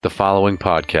The following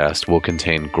podcast will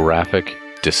contain graphic,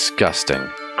 disgusting,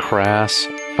 crass,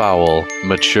 foul,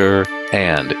 mature,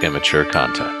 and immature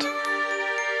content.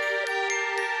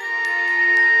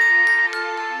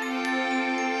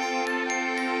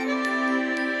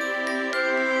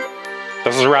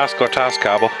 This is Roscoe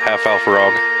Toscobble, half-elf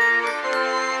rogue.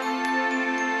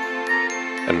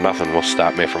 And nothing will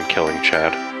stop me from killing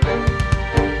Chad.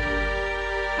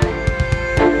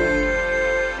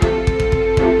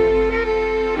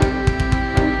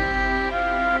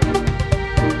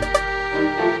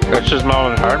 This is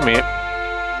Melvin Hardmeat.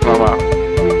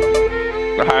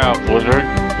 I'm a high-elf wizard.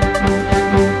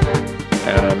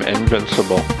 And I'm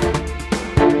invincible.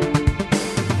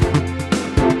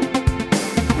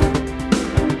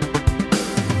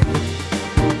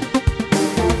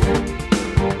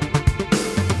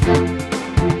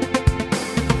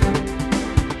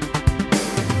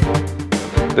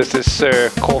 This is Sir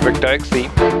Corvic Darkseat,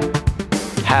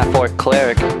 half-orc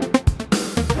cleric.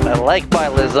 I like my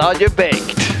lasagna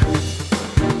baked.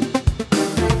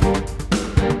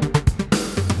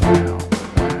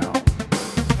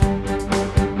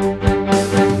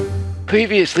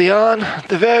 Previously on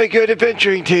the Very Good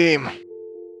Adventuring Team.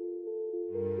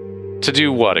 To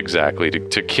do what exactly?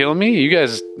 To kill me? You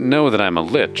guys know that I'm a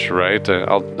lich, right?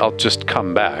 I'll just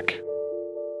come back.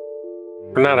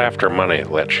 We're not after money,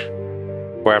 Lich.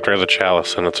 We're after the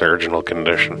chalice in its original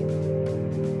condition.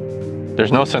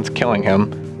 There's no sense killing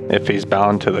him if he's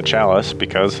bound to the chalice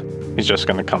because he's just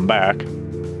going to come back.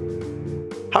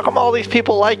 How come all these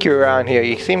people like you around here?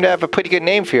 You seem to have a pretty good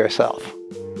name for yourself.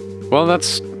 Well,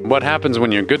 that's what happens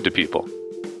when you're good to people.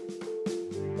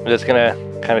 I'm just gonna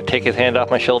kind of take his hand off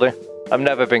my shoulder. I've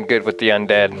never been good with the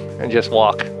undead, and just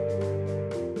walk.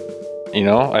 You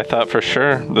know, I thought for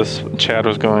sure this Chad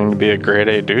was going to be a grade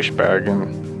A douchebag,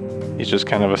 and he's just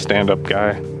kind of a stand-up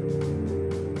guy.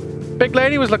 Big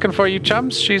lady was looking for you,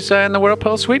 chums. She's in the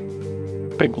Whirlpool Suite.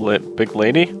 Big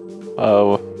lady?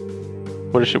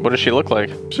 What does she look like?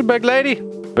 She's a big lady.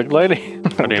 Big lady?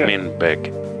 What do you mean, big?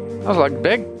 I was like,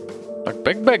 big. Like,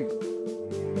 big.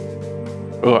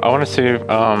 Ooh, I want to see,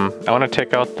 I want to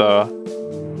take out the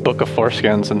Book of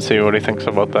Foreskins and see what he thinks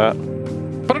about that.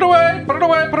 Put it away! Put it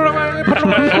away! Put it away! Put it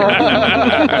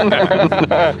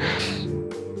away!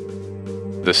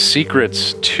 The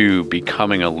secrets to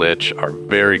becoming a lich are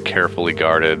very carefully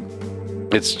guarded.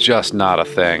 It's just not a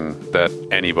thing that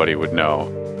anybody would know.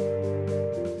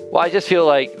 Well, I just feel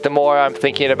like the more I'm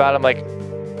thinking about it, I'm like,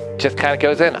 just kind of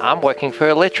goes in. I'm working for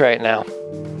a lich right now.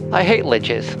 I hate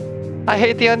liches. I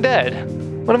hate the undead.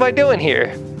 What am I doing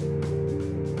here?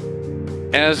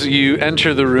 As you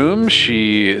enter the room,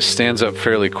 she stands up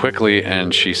fairly quickly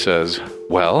and she says,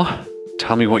 "Well,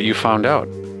 tell me what you found out.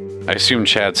 I assume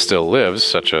Chad still lives,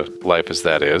 such a life as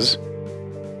that is."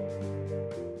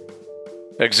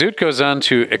 Exute goes on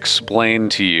to explain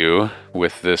to you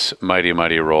with this mighty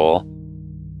roll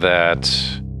that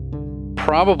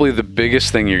probably the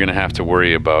biggest thing you're going to have to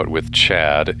worry about with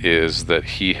Chad is that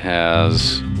he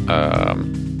has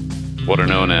what are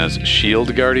known as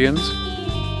shield guardians.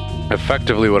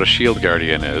 Effectively, what a shield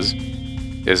guardian is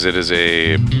it is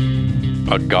a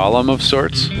golem of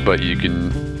sorts, but you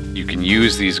can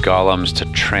use these golems to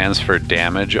transfer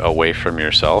damage away from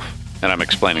yourself. And I'm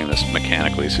explaining this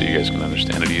mechanically so you guys can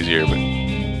understand it easier. But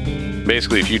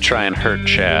basically, if you try and hurt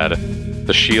Chad,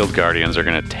 the shield guardians are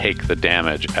going to take the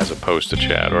damage as opposed to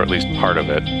Chad, or at least part of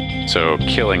it. So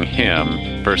killing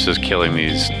him versus killing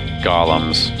these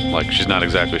golems, like, she's not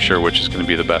exactly sure which is going to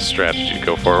be the best strategy to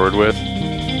go forward with,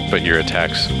 but your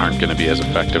attacks aren't going to be as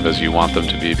effective as you want them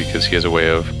to be because he has a way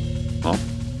of, well,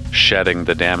 shedding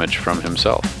the damage from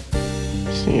himself.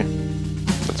 See,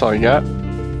 that's all you got?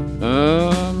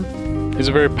 He's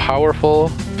a very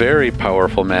powerful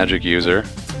magic user.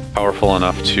 Powerful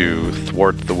enough to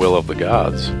thwart the will of the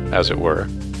gods, as it were.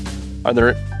 Are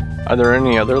there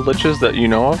any other liches that you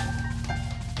know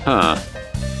of?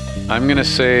 I'm gonna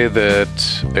say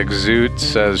that Exute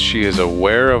says she is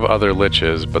aware of other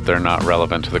liches, but they're not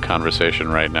relevant to the conversation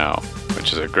right now,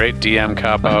 which is a great DM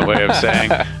cop-out way of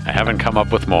saying I haven't come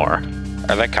up with more.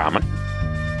 Are they common?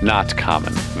 Not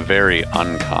common. Very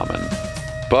uncommon.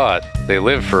 But they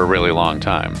live for a really long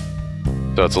time.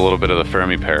 So it's a little bit of the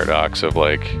Fermi paradox of,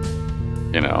 like,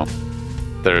 you know,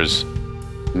 there's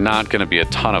not going to be a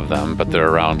ton of them, but they're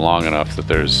around long enough that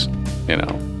there's, you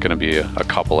know, going to be a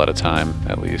couple at a time,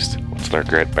 at least. What's their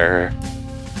great barrier?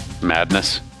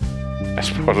 Madness. I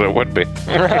suppose it would be.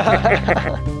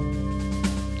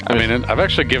 I mean, I've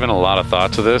actually given a lot of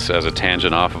thought to this as a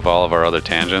tangent off of all of our other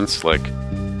tangents. Like,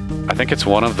 I think it's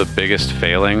one of the biggest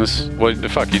failings. Well,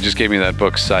 fuck, you just gave me that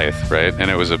book, Scythe, right?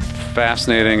 And it was a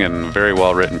fascinating and very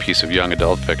well-written piece of young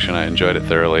adult fiction. I enjoyed it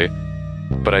thoroughly.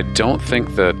 But I don't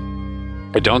think that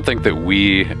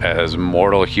we, as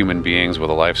mortal human beings with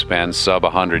a lifespan sub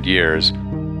 100 years,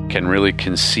 can really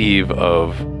conceive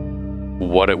of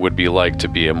what it would be like to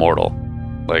be immortal.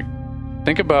 Like,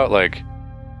 think about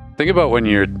when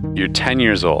you're 10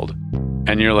 years old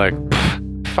and you're like,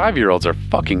 5-year-olds are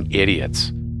fucking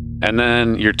idiots. And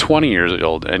then you're 20 years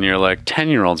old and you're like,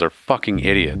 10-year-olds are fucking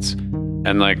idiots.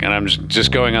 And I'm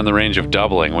just going on the range of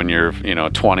doubling when you're,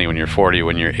 20, when you're 40,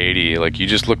 when you're 80. Like, you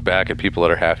just look back at people that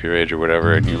are half your age or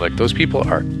whatever, and you're like, those people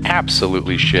are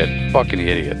absolutely shit, fucking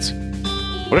idiots.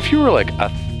 What if you were like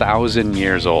 1,000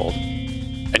 years old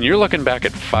and you're looking back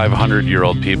at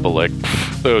 500-year-old people like,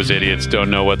 those idiots don't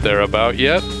know what they're about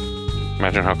yet?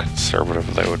 Imagine how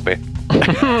conservative they would be.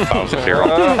 1,000-year-old.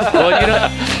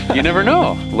 Well, you never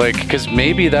know. Like, because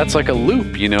maybe that's like a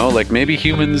loop, like maybe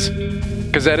humans,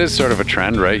 because that is sort of a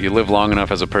trend, right? You live long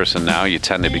enough as a person now, you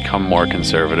tend to become more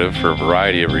conservative for a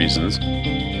variety of reasons.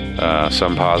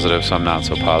 Some positive, some not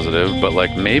so positive. But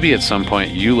like maybe at some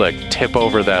point you like tip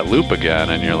over that loop again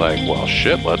and you're like, well,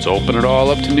 shit, let's open it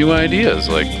all up to new ideas.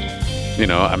 Like,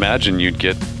 imagine you'd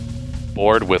get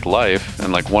bored with life,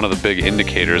 and like one of the big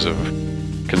indicators of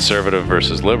conservative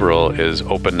versus liberal is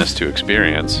openness to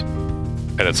experience.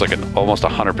 And it's like an almost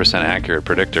 100% accurate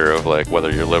predictor of like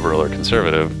whether you're liberal or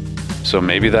conservative. So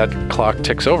maybe that clock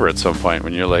ticks over at some point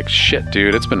when you're like, shit,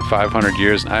 dude, it's been 500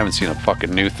 years and I haven't seen a fucking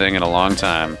new thing in a long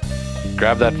time.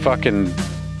 Grab that fucking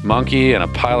monkey and a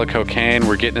pile of cocaine.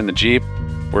 We're getting in the Jeep.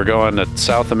 We're going to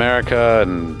South America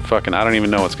and fucking, I don't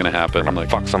even know what's going to happen. I'm like,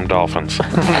 fuck some dolphins.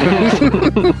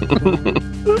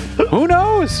 Who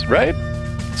knows, right?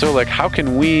 So like, how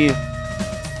can we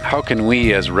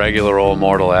as regular old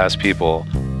mortal ass people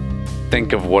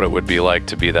think of what it would be like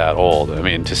to be that old? I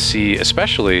mean, to see,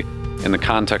 especially in the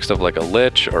context of like a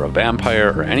lich or a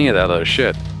vampire or any of that other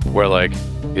shit, where like,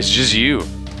 it's just you.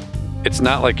 It's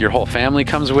not like your whole family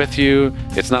comes with you.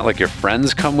 It's not like your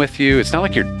friends come with you. It's not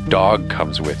like your dog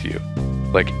comes with you.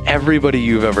 Like everybody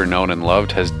you've ever known and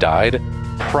loved has died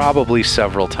probably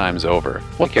several times over.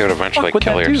 What you would eventually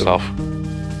kill yourself.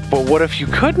 But what if you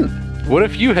couldn't? What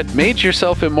if you had made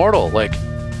yourself immortal? Like,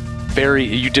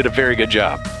 you did a very good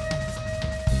job.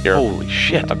 Holy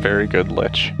shit. A very good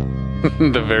lich.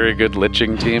 The very good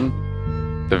liching team.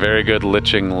 The very good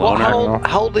liching loner. Well,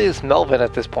 how old is Melvin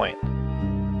at this point?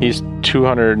 He's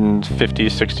 250,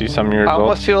 60 some years I old.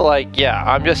 almost feel like,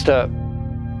 I'm just a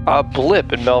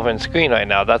blip in Melvin's screen right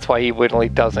now. That's why he really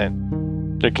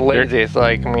doesn't. Lazy. It's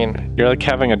like, I mean, you're like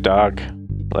having a dog.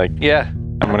 Like, yeah.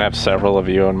 I'm going to have several of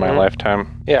you in my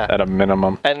lifetime. Yeah. At a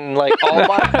minimum. And like all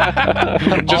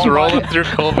my... Just rolling through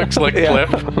Kolvik's like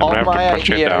cliff. All my put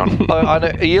you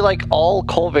idea... you like all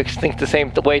Kolviks think the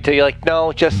same way too. You're like,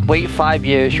 no, just wait 5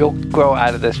 years. You'll grow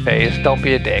out of this phase. Don't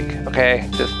be a dick, okay?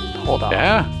 Just hold on.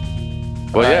 Yeah.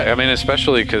 Well, yeah, I mean,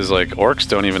 especially because like orcs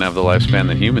don't even have the lifespan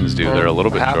that humans do. They're a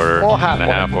little bit shorter than a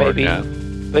half orc. Maybe. Yeah.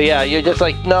 But yeah, you're just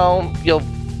like, no, you'll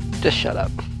just shut up.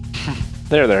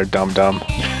 There, dum-dum.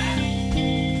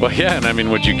 Well, yeah, and I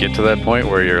mean, would you get to that point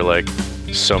where you're like,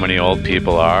 so many old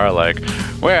people are like,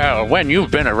 well, when you've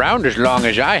been around as long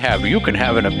as I have, you can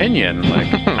have an opinion.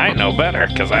 Like, I know better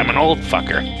because I'm an old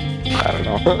fucker. I don't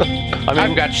know. I mean,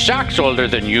 I've got socks older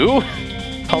than you.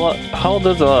 How old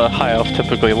does a high elf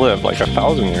typically live? Like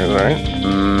 1,000 years, right?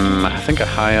 I think a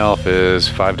high elf is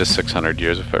 500 to 600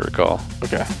 years, if I recall.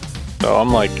 Okay. So I'm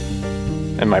like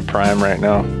in my prime right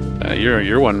now.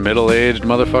 You're one middle-aged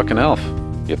motherfucking elf.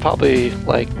 You're probably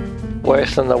like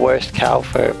worse than the worst cow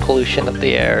for pollution of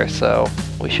the air. So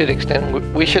we should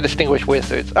extinguish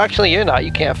wizards. Actually, you're not.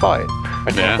 You can't fight.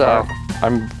 Yeah. So,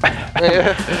 I'm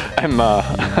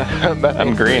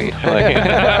green. Like,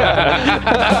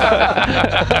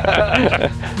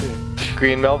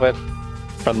 Green Melvin.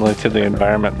 friendly to the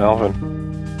environment, Melvin.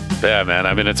 Yeah, man.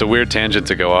 I mean, it's a weird tangent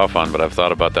to go off on, but I've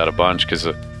thought about that a bunch because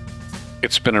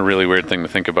it's been a really weird thing to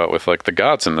think about with like the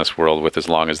gods in this world, with as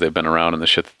long as they've been around and the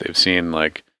shit that they've seen.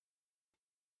 Like,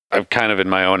 I've kind of in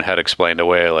my own head explained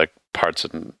away like parts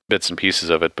and bits and pieces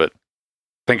of it, but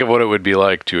think of what it would be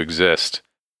like to exist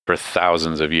for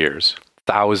thousands of years.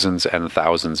 Thousands and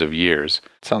thousands of years.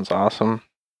 Sounds awesome.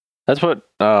 That's what,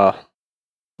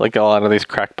 like a lot of these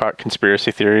crackpot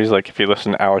conspiracy theories, like if you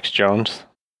listen to Alex Jones,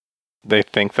 they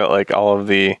think that like all of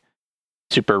the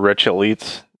super rich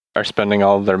elites are spending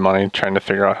all of their money trying to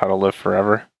figure out how to live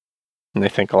forever. And they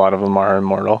think a lot of them are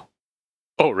immortal.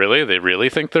 Oh, really? They really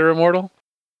think they're immortal?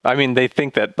 I mean, they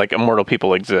think that like immortal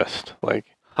people exist. Like,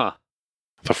 huh?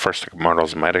 The first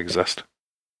immortals might exist.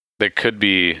 They could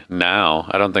be now.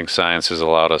 I don't think science has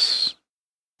allowed us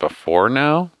before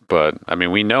now, but I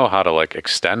mean, we know how to like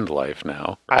extend life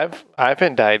now. I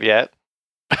haven't died yet.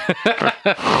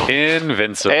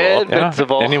 Invincible.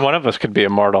 Invincible. Any one of us could be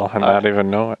immortal and not even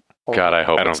know it. God, I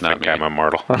hope I don't it's not think me. I'm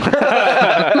immortal.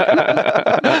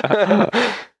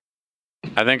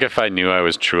 I think if I knew I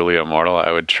was truly immortal, I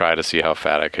would try to see how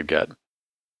fat I could get.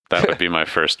 That would be my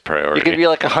first priority. You could be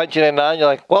like 109. You're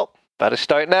like, well, better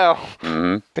start now.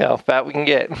 hmm You know, how fat we can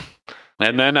get.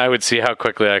 And then I would see how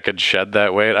quickly I could shed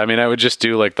that weight. I mean, I would just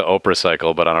do like the Oprah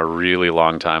cycle, but on a really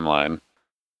long timeline.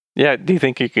 Yeah, do you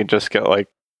think you could just get like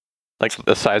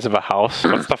the size of a house?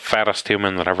 What's the fattest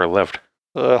human that ever lived?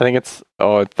 I think it's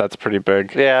that's pretty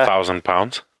big. Yeah. 1,000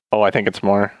 pounds? Oh, I think it's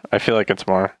more. I feel like it's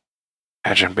more.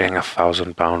 Imagine being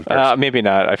 1,000 pound person. Maybe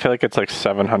not. I feel like it's like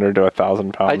 700 to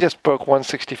 1,000 pounds. I just broke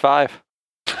 165.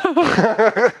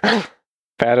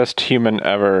 Fattest human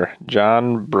ever,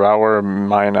 John Brower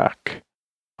Minock.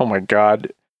 Oh my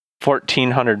God,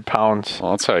 1,400 pounds.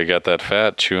 Well, that's how you got that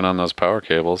fat, chewing on those power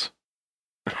cables.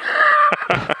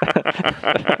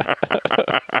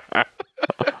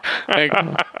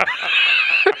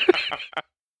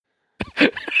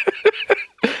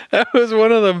 That was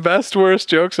one of the best, worst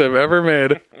jokes I've ever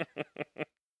made.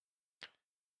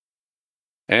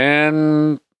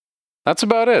 And that's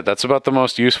about it. That's about the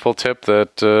most useful tip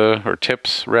that, or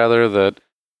tips rather, that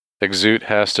Exute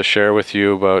has to share with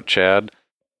you about Chad.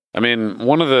 I mean,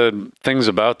 one of the things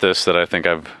about this that I think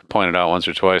I've pointed out once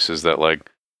or twice is that, like,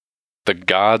 the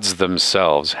gods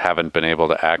themselves haven't been able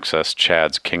to access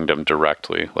Chad's kingdom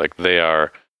directly. Like, they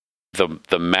are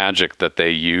the magic that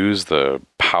they use, the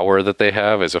power that they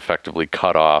have is effectively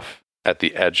cut off at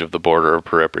the edge of the border of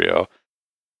Periprio.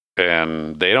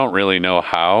 And they don't really know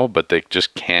how, but they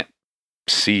just can't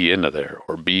see into there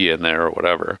or be in there or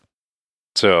whatever.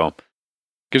 So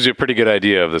gives you a pretty good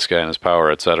idea of this guy and his power,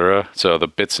 etc. So the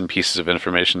bits and pieces of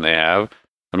information they have,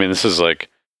 I mean, this is like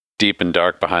deep and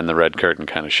dark behind the red curtain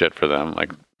kind of shit for them.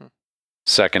 Like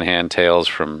secondhand tales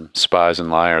from spies and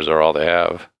liars are all they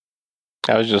have.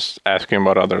 I was just asking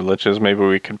about other liches. Maybe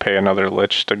we could pay another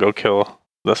lich to go kill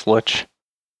this lich.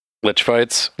 Lich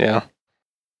fights? Yeah.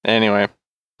 Anyway.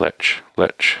 Lich.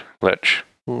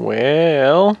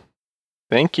 Well,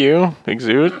 thank you,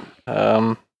 Exude.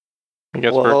 I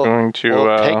guess we're going to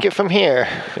we'll take it from here.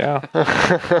 Yeah.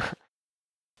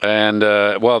 And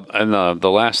the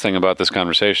last thing about this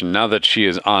conversation, now that she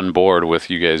is on board with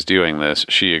you guys doing this,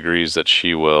 she agrees that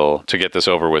she will, to get this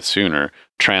over with sooner,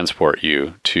 transport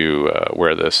you to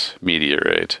where this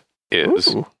meteorite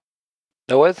is. Ooh.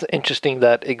 It was interesting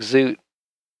that Exute,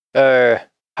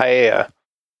 Hyea,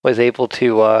 was able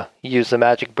to use the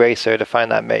magic bracer to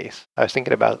find that mace. I was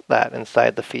thinking about that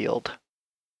inside the field.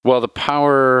 Well, the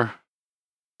power,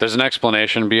 there's an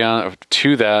explanation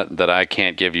to that I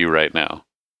can't give you right now.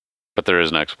 But there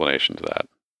is an explanation to that.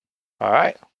 All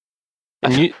right.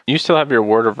 And you still have your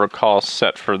word of recall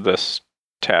set for this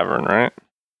tavern, right?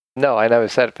 No, I never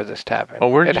said it for this tavern. Oh,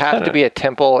 where did it you has set to it? be a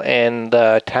temple in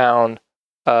the town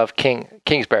of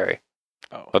Kingsbury.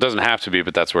 Well, it doesn't have to be,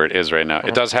 but that's where it is right now.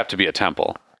 It does have to be a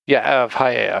temple. Yeah, of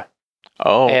Hyea.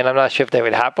 Oh. And I'm not sure if they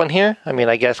would have one here. I mean,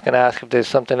 I guess going to ask if there's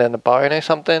something in the barn or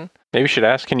something. Maybe we should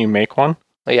ask, can you make one?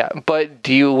 Yeah, but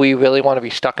do we really want to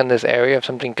be stuck in this area if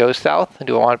something goes south? Or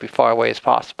do we want to be far away as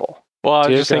possible? Well, I was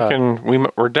Dear just God.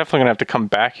 thinking we're definitely going to have to come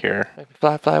back here. Maybe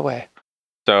fly away.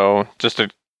 So just to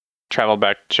travel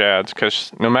back to Chad's,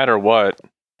 because no matter what,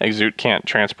 Exute can't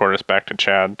transport us back to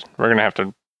Chad. We're going to have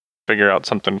to figure out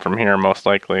something from here, most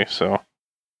likely. So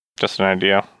just an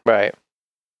idea. Right.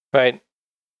 I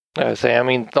was saying, I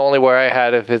mean, the only worry I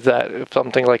had is that if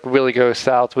something like really goes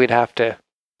south, we'd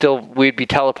be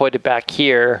teleported back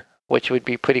here, which would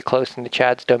be pretty close into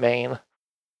Chad's domain.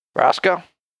 Roscoe?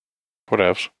 What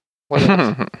else? What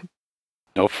else?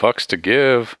 No fucks to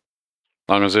give.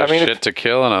 As long as there's I mean, shit to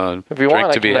kill and a If you drink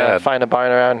want, I to be can had. find a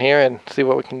barn around here and see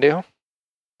what we can do.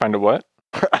 Find a what?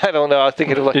 I don't know. I was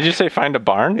thinking of like, Did you say find a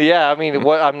barn? yeah. I mean,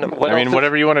 what else is-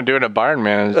 whatever you want to do at a barn,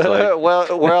 man, is like,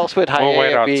 well, where else would We'll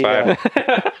wait Hyea be? outside.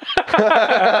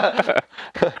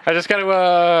 I just got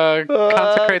to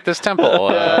consecrate this temple.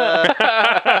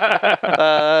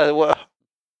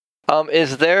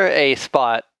 Is there a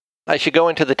spot? I should go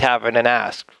into the tavern and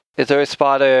ask. Is there a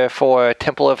spot for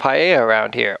Temple of Hyea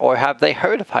around here, or have they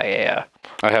heard of Hyea?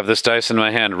 I have this dice in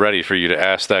my hand ready for you to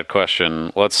ask that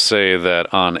question. Let's say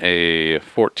that on a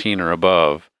 14 or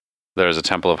above, there's a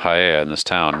Temple of Hyea in this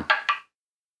town.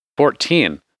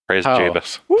 14. Praise Oh.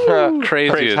 Jabus.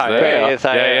 Crazy Praise is Hyea. that? Praise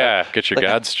Hyea. Yeah. Get your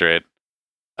gods straight.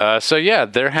 So yeah,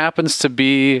 there happens to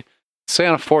be, say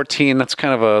on a 14, that's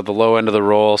kind of the low end of the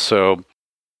roll. So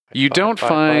You don't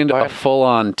find a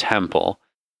full-on temple,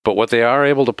 but what they are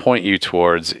able to point you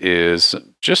towards is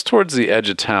just towards the edge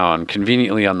of town,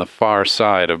 conveniently on the far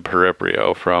side of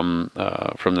Periperio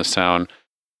from this town.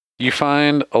 You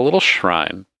find a little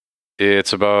shrine.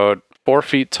 It's about 4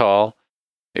 feet tall.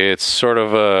 It's sort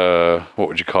of a, what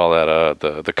would you call that?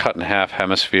 The cut in half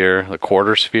hemisphere, the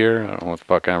quarter sphere. I don't know what the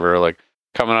fuck ever, like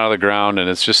coming out of the ground, and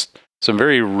it's just some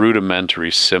very rudimentary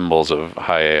symbols of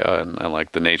Haia and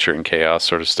like the nature and chaos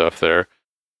sort of stuff there.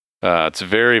 It's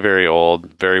very, very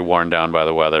old, very worn down by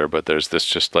the weather, but there's this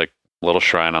just like little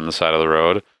shrine on the side of the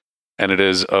road, and it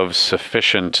is of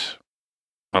sufficient,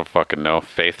 I don't fucking know,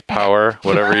 faith power,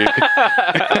 whatever you...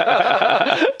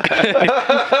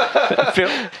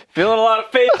 Feeling a lot of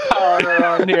faith power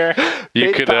around here.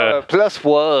 You could plus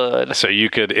one. So you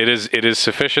could. It is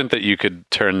sufficient that you could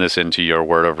turn this into your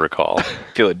word of recall.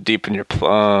 Feel it deep in your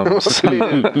plums. A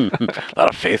lot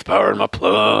of faith power in my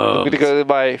plums. I'm going to go to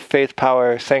my faith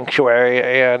power sanctuary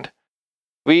and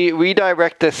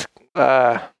redirect this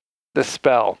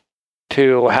spell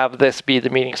to have this be the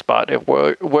meeting spot if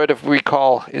word of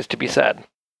recall is to be said.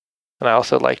 And I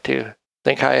also like to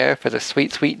thank Haia for the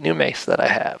sweet, sweet new mace that I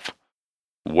have.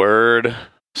 Word.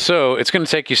 So it's going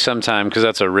to take you some time because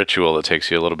that's a ritual that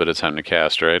takes you a little bit of time to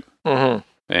cast, right? Mm-hmm.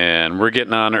 And we're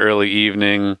getting on early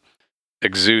evening.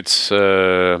 Exute's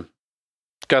got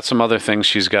some other things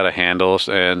she's got to handle.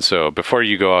 And so before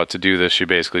you go out to do this, she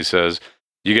basically says,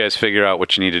 you guys figure out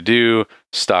what you need to do,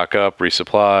 stock up,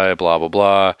 resupply, blah, blah,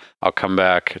 blah. I'll come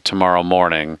back tomorrow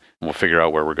morning and we'll figure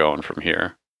out where we're going from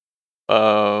here.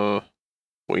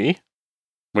 We?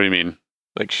 What do you mean?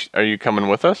 Like, are you coming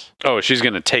with us? Oh, she's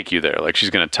going to take you there. Like, she's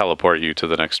going to teleport you to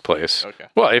the next place. Okay.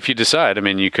 Well, if you decide, I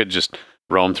mean, you could just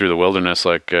roam through the wilderness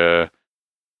like... No,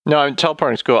 I'm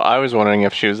teleporting school. I was wondering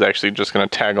if she was actually just going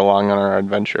to tag along on our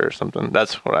adventure or something.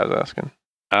 That's what I was asking.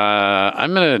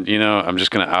 I'm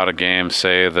just going to out a game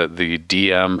say that the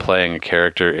DM playing a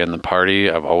character in the party,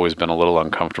 I've always been a little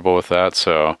uncomfortable with that.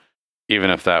 So even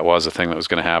if that was a thing that was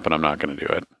going to happen, I'm not going to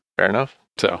do it. Fair enough.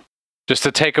 So just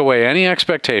to take away any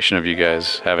expectation of you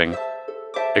guys having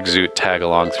Exute tag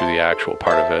along through the actual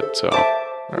part of it. So,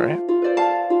 all right.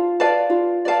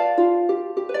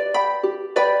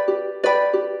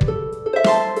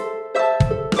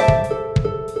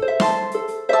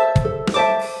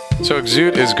 So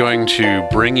Exute is going to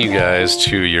bring you guys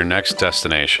to your next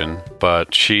destination,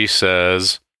 but she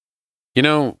says,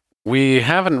 we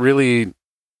haven't really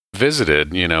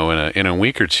visited, in a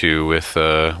week or two with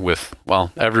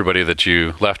everybody that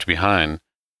you left behind.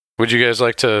 Would you guys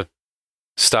like to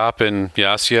stop in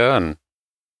Yasia and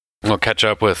we'll catch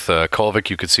up with Kolvik?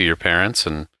 You could see your parents,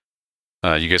 and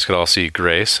you guys could all see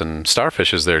Grace, and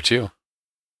Starfish is there too.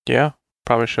 Yeah,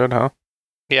 probably should, huh?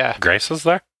 Yeah. Grace is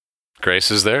there?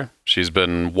 Grace is there. She's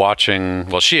been watching.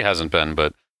 Well, she hasn't been,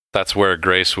 but that's where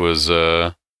Grace was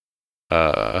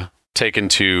taken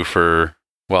to for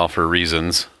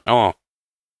reasons. Oh,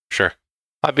 sure.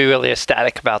 I'd be really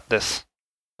ecstatic about this.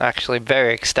 Actually,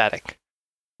 very ecstatic.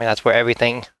 I mean, that's where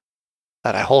everything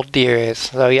that I hold dear is.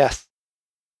 So, yes.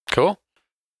 Cool.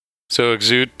 So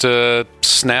Exute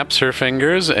snaps her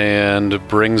fingers and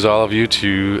brings all of you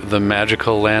to the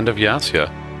magical land of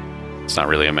Yasia. It's not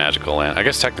really a magical land. I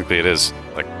guess technically it is,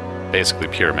 like, basically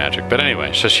pure magic. But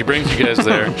anyway, so she brings you guys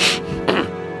there.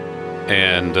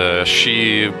 And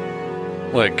she,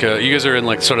 like, you guys are in,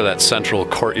 like, sort of that central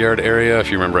courtyard area. If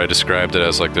you remember, I described it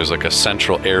as, like, there's, like, a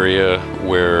central area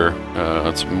where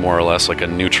it's more or less like a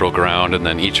neutral ground. And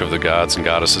then each of the gods and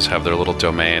goddesses have their little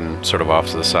domain sort of off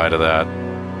to the side of that.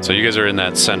 So you guys are in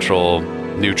that central,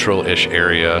 neutral-ish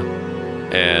area.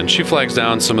 And she flags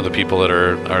down some of the people that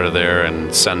are there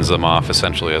and sends them off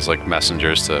essentially as like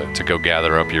messengers to go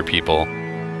gather up your people.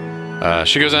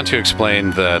 She goes on to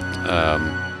explain that,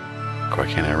 why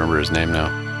can't I remember his name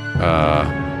now?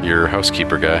 Your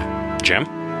housekeeper guy. Jim?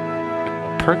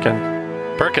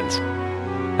 Perkins.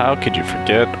 How could you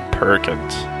forget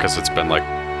Perkins? Because it's been like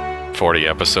 40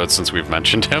 episodes since we've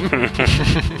mentioned him.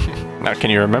 Now, can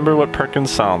you remember what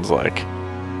Perkins sounds like?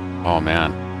 Oh,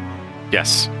 man.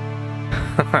 Yes.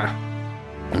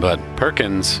 But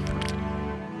Perkins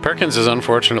is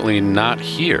unfortunately not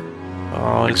here.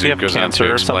 Oh, does he have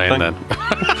cancer or something? That.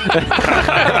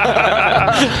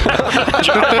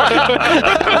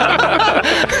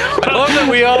 I love that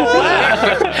we all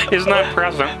laugh. He's not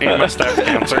present. He must have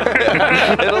cancer.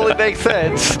 It only makes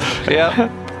sense.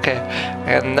 Yep. Okay.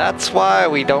 And that's why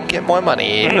we don't get more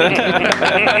money.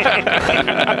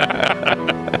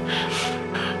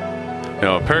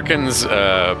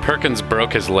 Perkins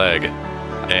broke his leg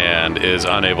and is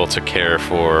unable to care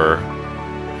for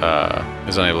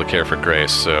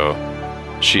Grace. So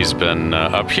she's been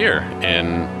up here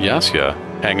in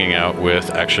Yasya, hanging out with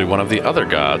actually one of the other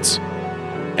gods.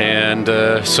 And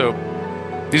so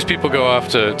these people go off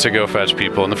to go fetch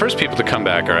people, and the first people to come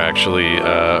back are actually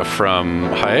from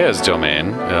Hyea's domain,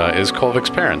 is Kolvik's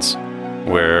parents,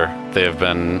 where they have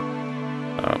been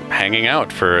hanging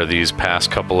out for these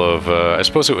past couple of, I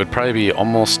suppose it would probably be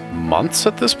almost months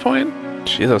at this point.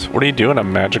 Jesus, what do you do in a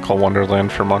magical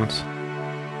wonderland for months?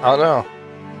 I don't know.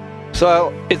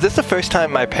 So, is this the first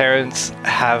time my parents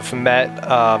have met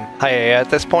Hyeya at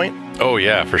this point? Oh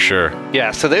yeah, for sure.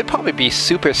 Yeah, so they'd probably be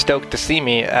super stoked to see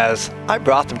me as I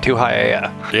brought them to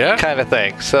Hyeya. Yeah? Kind of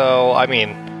thing. So, I mean,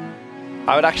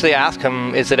 I would actually ask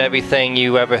them, is it everything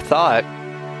you ever thought?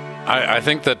 I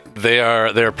think that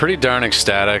they're pretty darn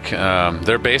ecstatic.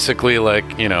 They're basically like,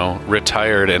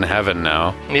 retired in heaven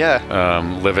now. Yeah.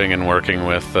 Living and working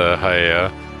with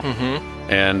Hyeya.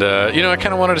 Mm-hmm. And I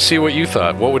kind of wanted to see what you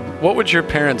thought. What would your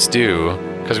parents do?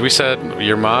 Because we said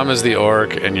your mom is the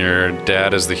orc and your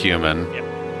dad is the human. Yep.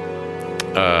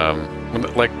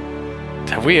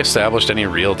 Have we established any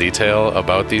real detail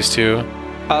about these two?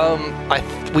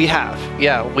 We have.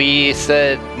 Yeah, we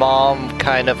said mom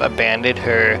kind of abandoned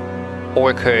her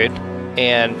orc herd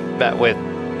and met with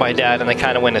my dad, and they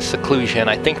kind of went into seclusion.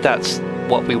 I think that's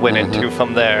what we went into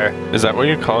from there. Is that what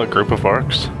you call a group of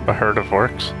orcs? A herd of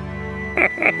orcs?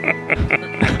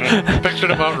 Pictured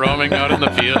them out roaming out in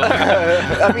the field,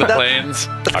 I mean, the plains.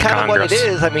 That's kind of what it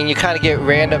is. I mean, you kind of get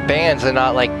random bands. They're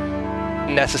not like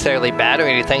necessarily bad or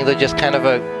anything. They're just kind of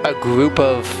a group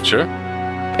of Sure.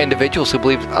 individuals who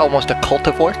believe almost a cult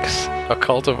of orcs. A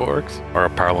cult of orcs. Or a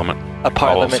parliament. A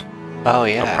parliament. Oh, A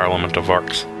yeah. parliament of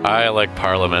orcs. I like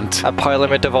parliament. A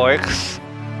parliament of orcs.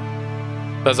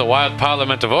 There's a wild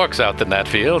parliament of orcs out in that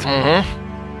field.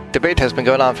 Mm-hmm. Debate has been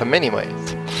going on for many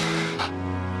ways.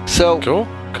 So, Cool.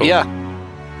 yeah.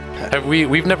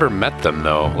 We've never met them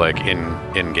though, like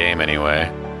in game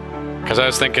anyway. Because I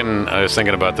was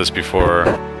thinking about this before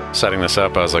setting this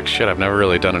up. I was like, shit, I've never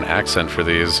really done an accent for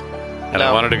these, and I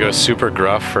No. wanted to go super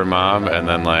gruff for mom, and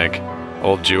then like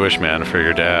old Jewish man for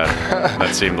your dad.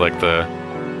 That seemed like the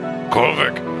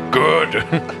Kolvik. Good.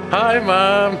 Hi,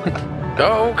 mom.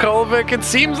 Oh, Kolvik, it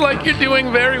seems like you're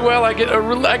doing very well. I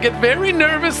get very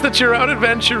nervous that you're out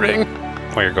adventuring.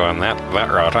 Well, you're going that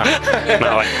route, huh?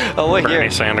 Not like Oh, wait, Bernie here.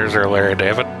 Sanders or Larry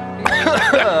David.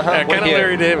 Yeah, kind of here.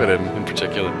 Larry David in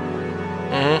particular.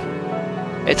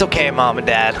 Mm-hmm. It's okay, Mom and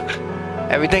Dad.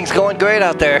 Everything's going great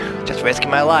out there. Just risking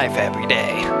my life every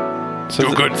day.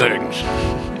 Do good things.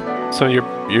 So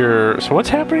so what's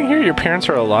happening here? Your parents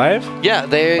are alive? Yeah,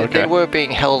 they Okay. were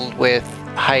being held with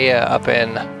Haya up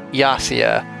in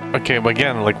Yasya. Okay, but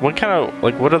again,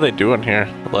 what are they doing here?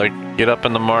 Like, get up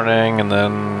in the morning and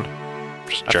then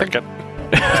Just jerk it.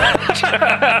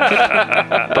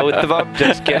 Both of them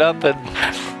just get up and...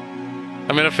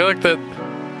 I mean, I feel like that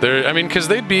because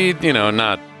they'd be,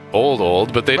 not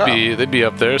old, but they'd be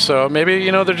up there. So maybe,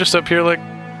 they're just up here like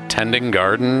tending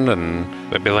garden and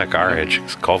They'd be like our age.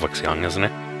 'Cause Kolvik's young, isn't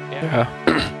it? yeah.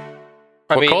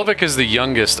 Kolvik is the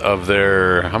youngest of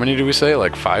their, how many do we say?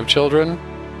 Like 5 children?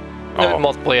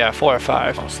 multiple, 4 or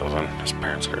 5. Most of them, his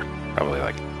parents are probably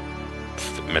like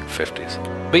mid-50s.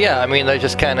 But yeah, I mean, they're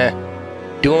just kind of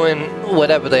doing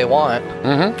whatever they want.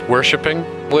 Mm-hmm. Worshipping.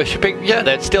 Worshipping, yeah,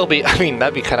 that'd still be, I mean,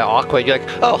 that'd be kind of awkward. You're like,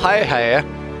 oh, hi.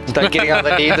 Start getting on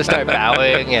the knees and start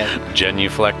bowing and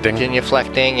Genuflecting.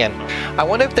 genuflecting. And I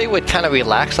wonder if they would kind of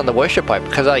relax on the worship part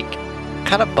because,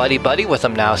 kind of buddy with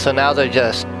them now. So now they're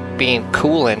just being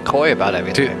cool and coy about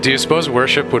everything. Do you suppose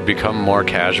worship would become more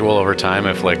casual over time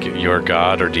if, like, your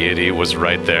god or deity was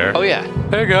right there? Oh, yeah.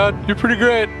 Hey, God, you're pretty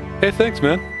great. Hey, thanks,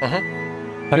 man.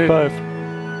 High five.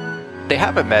 They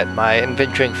haven't met my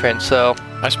adventuring friend, so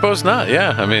I suppose not,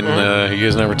 yeah. I mean, you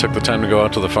guys never took the time to go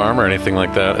out to the farm or anything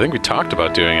like that. I think we talked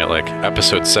about doing it like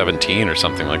episode 17 or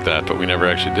something like that, but we never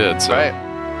actually did. So. right.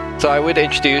 So I would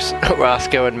introduce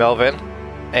Roscoe and Melvin,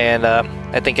 and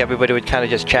I think everybody would kind of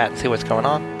just chat and see what's going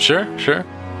on. Sure.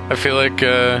 I feel like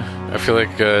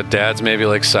Dad's maybe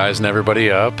like sizing everybody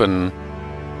up and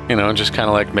just kind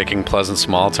of like making pleasant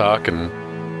small talk. And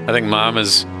I think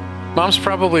Mom's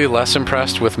probably less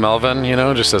impressed with Melvin,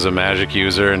 just as a magic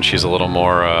user, and she's a little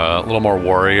more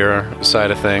warrior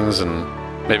side of things, and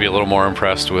maybe a little more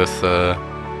impressed with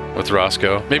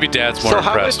Roscoe. Maybe Dad's more So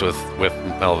how impressed with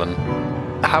Melvin.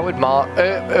 How would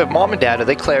Mom and Dad, are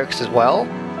they clerics as well?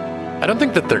 I don't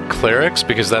think that they're clerics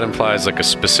because that implies like a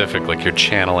specific, like you're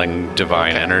channeling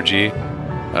divine energy.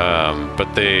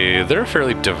 But they're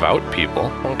fairly devout people.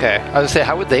 Okay. I was going to say,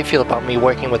 how would they feel about me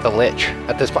working with a lich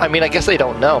at this point? I mean, I guess they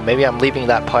don't know. Maybe I'm leaving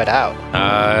that part out.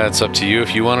 It's up to you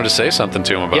if you wanted to say something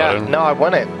to him about it. No, I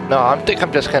wouldn't. No, I think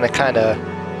I'm just going to kind of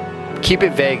keep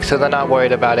it vague so they're not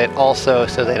worried about it. Also,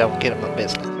 so they don't get them a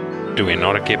business. Do we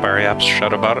know to keep our apps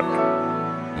shut about it?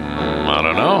 I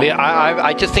don't know. Yeah,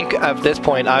 I just think at this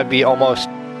point I'd be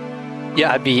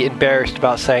embarrassed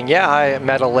about saying, yeah, I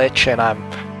met a lich and I'm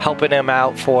helping him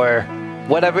out for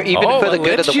whatever, even for the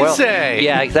good of the world. Say?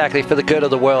 Yeah, exactly, for the good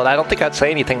of the world. I don't think I'd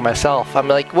say anything myself. I'm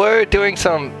like, we're doing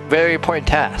some very important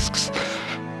tasks.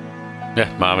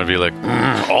 Yeah, Mom would be like,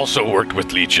 also worked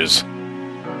with leeches.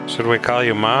 Should we call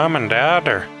you Mom and Dad,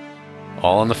 or?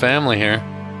 All in the family here.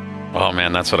 Oh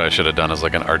man, that's what I should have done as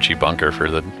like an Archie Bunker for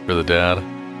the dad.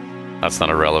 That's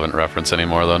not a relevant reference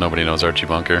anymore, though. Nobody knows Archie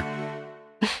Bunker.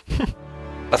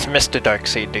 That's Mr.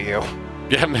 Darkseid to you.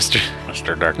 Yeah, Mr.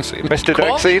 Darkseid. Mr. Call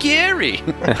me Darkseid? Gary.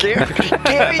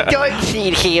 Gary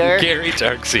Darkseid here. Gary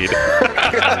Darkseid.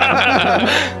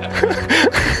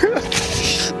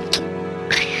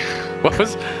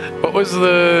 What was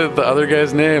the other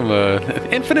guy's name?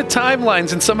 Infinite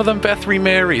timelines, and some of them Beth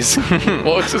remarries. What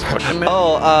was his fucking name?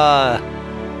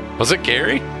 Was it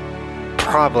Gary?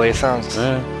 Probably. It sounds...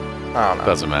 I don't know.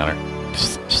 Doesn't matter.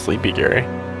 Sleepy Gary.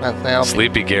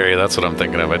 Sleepy Gary, that's what I'm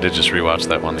thinking of. I did just rewatch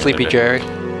that one. Sleepy Jerry.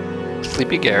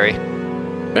 Sleepy Gary.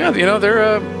 Yeah, you know,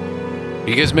 they're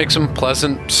you guys make some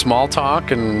pleasant small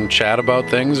talk and chat about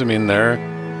things. I mean, they're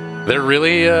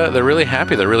really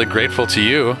happy. They're really grateful to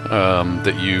you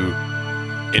that you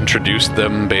introduced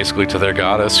them basically to their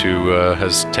goddess, who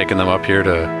has taken them up here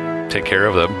to take care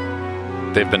of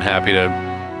them. They've been happy to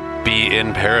be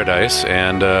in paradise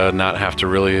and not have to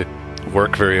really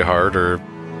work very hard or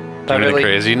do anything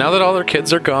crazy. Now that all their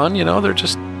kids are gone, you know, they're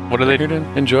just here to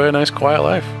enjoy a nice quiet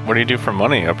life. What do you do for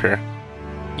money up here?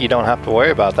 You don't have to worry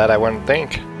about that, I wouldn't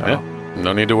think. Yeah,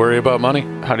 no need to worry about money.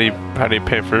 How do you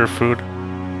pay for your food?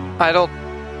 I don't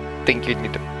think you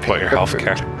need to pay Your health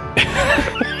care.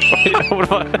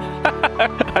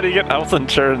 How do you get health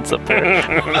insurance up here?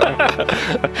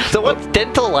 So what's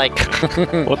dental like?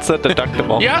 What's the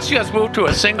deductible? Yes, moved to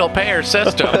a single payer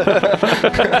system.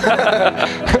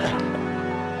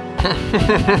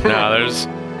 No,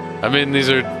 these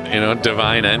are,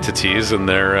 divine entities, and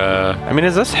they're,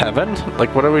 is this heaven?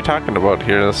 Like, what are we talking about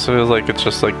here? This feels like it's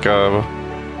just like,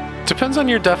 depends on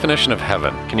your definition of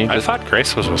heaven. I thought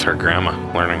Grace was with her grandma,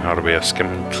 learning how to be a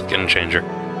skin changer.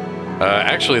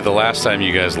 Actually, the last time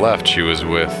you guys left, she was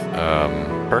with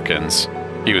Perkins.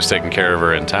 He was taking care of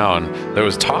her in town. There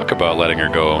was talk about letting her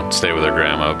go and stay with her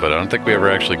grandma, but I don't think we ever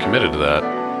actually committed to that.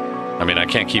 I mean, I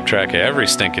can't keep track of every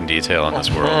stinking detail in this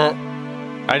world.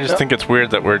 I just think it's weird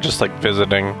that we're just like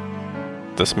visiting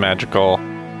this magical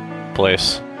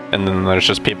place, and then there's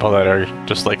just people that are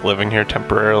just like living here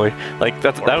temporarily. Like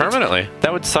permanently.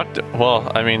 That would suck.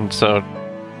 So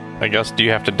I guess, do you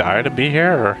have to die to be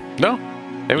here, or no?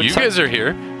 You guys are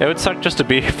here. It would suck just to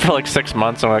be here for like 6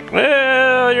 months. I'm like,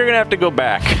 well, you're gonna have to go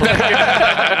back.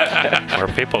 Where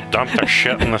people dump their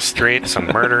shit in the streets and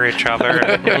murder each other.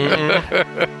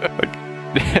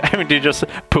 Do you just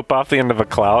poop off the end of a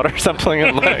cloud or something?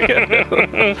 And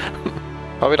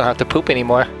Oh, we don't have to poop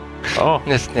anymore. Oh,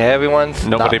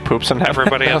 nobody poops in heaven.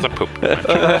 Everybody has a poop.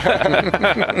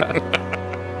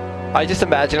 I just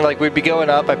imagine like we'd be going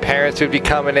up, my parents would be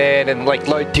coming in, and like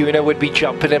Larduna would be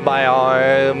jumping in my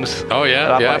arms. Oh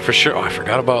yeah, for sure. Oh, I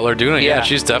forgot about Larduna. Yeah,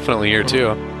 she's definitely here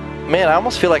too. Man, I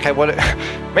almost feel like I want to.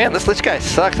 Man, this lich guy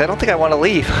sucks. I don't think I want to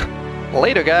leave.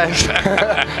 Later, guys.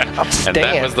 I'm staying.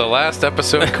 And that was the last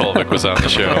episode Kolvik was on the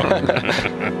show.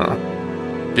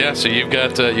 Yeah, so you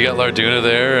got Larduna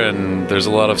there, and there's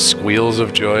a lot of squeals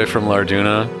of joy from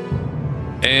Larduna.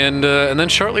 And then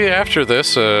shortly after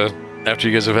this, after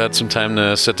you guys have had some time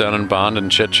to sit down and bond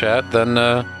and chit-chat, then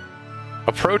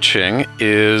approaching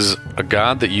is a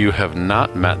god that you have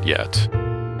not met yet.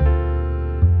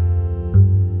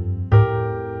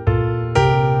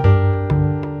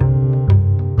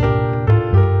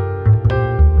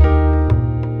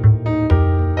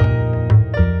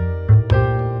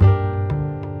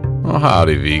 Well,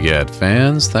 howdy, VGAT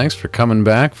fans. Thanks for coming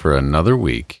back for another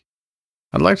week.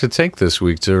 I'd like to take this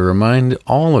week to remind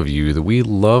all of you that we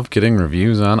love getting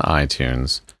reviews on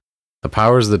iTunes. The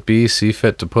powers that be see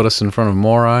fit to put us in front of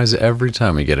more eyes every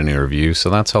time we get a new review, so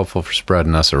that's helpful for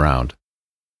spreading us around.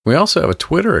 We also have a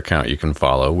Twitter account you can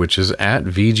follow, which is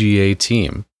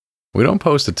 @VGATeam. We don't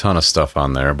post a ton of stuff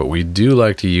on there, but we do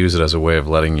like to use it as a way of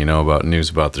letting you know about news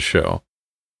about the show.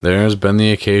 There's been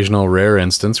the occasional rare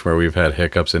instance where we've had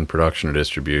hiccups in production or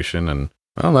distribution, and,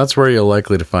 well, that's where you're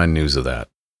likely to find news of that.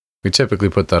 We typically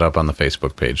put that up on the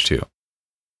Facebook page, too.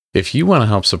 If you want to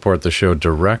help support the show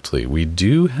directly, we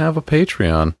do have a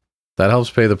Patreon. That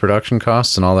helps pay the production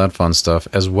costs and all that fun stuff,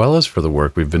 as well as for the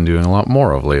work we've been doing a lot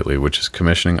more of lately, which is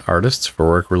commissioning artists for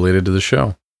work related to the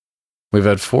show. We've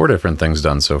had 4 different things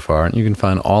done so far, and you can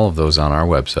find all of those on our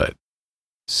website.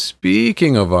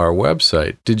 Speaking of our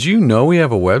website, did you know we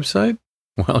have a website?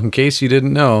 Well, in case you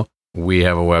didn't know, we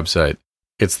have a website.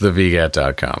 It's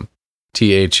thevgat.com.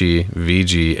 THEVGAT.com.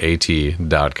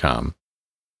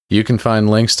 You can find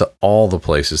links to all the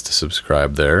places to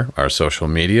subscribe there, our social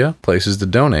media, places to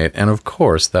donate, and of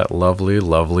course, that lovely,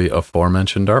 lovely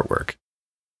aforementioned artwork.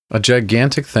 A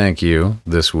gigantic thank you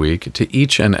this week to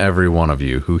each and every one of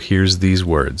you who hears these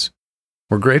words.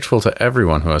 We're grateful to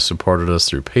everyone who has supported us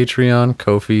through Patreon,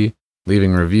 Ko-fi,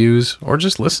 leaving reviews, or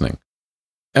just listening.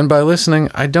 And by listening,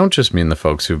 I don't just mean the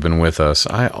folks who've been with us,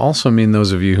 I also mean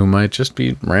those of you who might just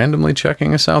be randomly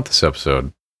checking us out this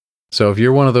episode. So if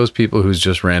you're one of those people who's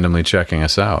just randomly checking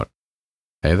us out,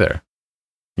 hey there.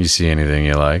 You see anything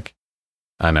you like?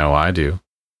 I know I do.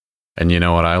 And you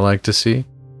know what I like to see?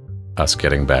 Us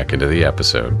getting back into the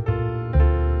episode.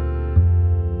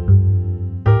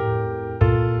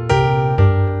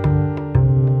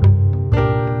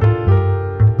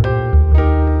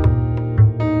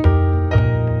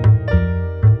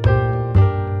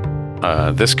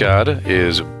 This god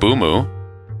is Boomoo.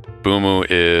 Boomoo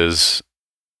is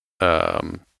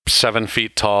 7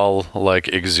 feet tall, like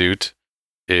Exute,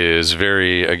 is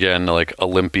very, again, like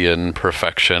Olympian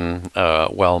perfection,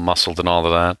 well-muscled and all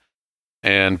of that.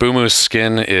 And Boomoo's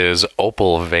skin is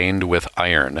opal veined with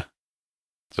iron.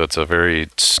 So it's a very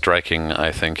striking,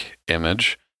 I think,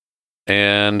 image.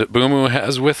 And Boomoo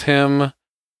has with him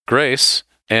Grace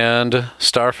and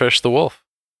Starfish the wolf.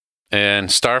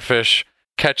 And Starfish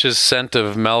catches scent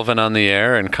of Melvin on the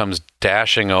air and comes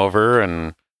dashing over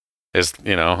and is,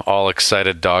 all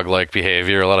excited dog-like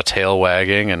behavior, a lot of tail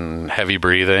wagging and heavy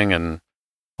breathing and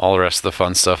all the rest of the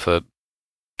fun stuff that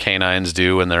canines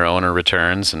do when their owner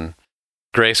returns. And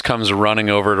Grace comes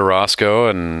running over to Roscoe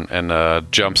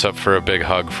and jumps up for a big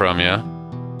hug from you.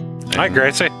 Hi,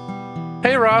 Gracie.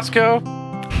 Hey, Roscoe.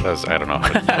 I don't know.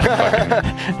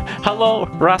 Hello,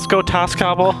 Roscoe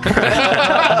Toscobble.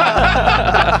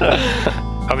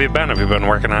 How have you been? Have you been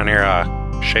working on your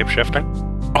shape-shifting?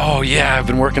 Oh, yeah, I've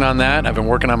been working on that. I've been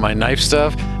working on my knife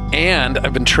stuff, and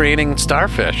I've been training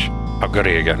Starfish. How good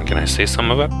are you getting? Can I see some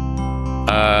of it?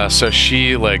 So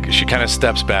she kind of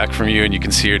steps back from you, and you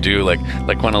can see her do like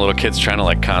when a little kid's trying to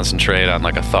like concentrate on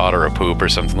like a thought or a poop or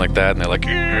something like that, and they're like,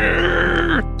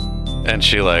 "Arr!" And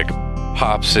she like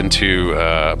pops into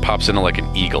like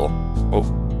an eagle. Oh,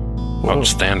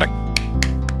 outstanding!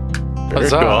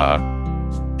 Huzzah!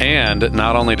 And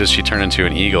not only does she turn into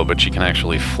an eagle, but she can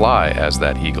actually fly as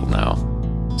that eagle now.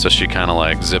 So she kind of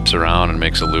like zips around and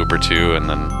makes a loop or two, and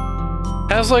then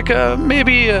has like a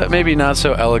maybe not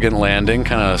so elegant landing.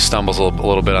 Kind of stumbles a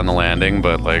little bit on the landing,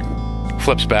 but like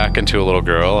flips back into a little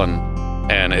girl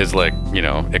and is like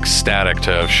ecstatic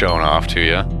to have shown off to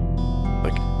you.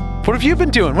 Like, what have you been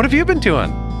doing? What have you been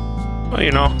doing?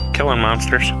 Well, killing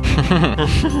monsters.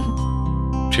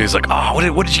 She's like, oh,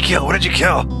 what did you kill? What did you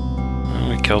kill?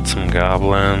 We killed some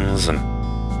goblins and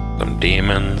some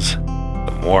demons,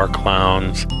 some war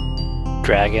clowns,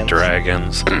 dragons.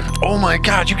 Oh my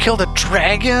god, you killed a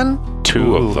dragon?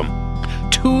 2 of them.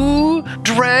 2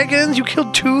 dragons? You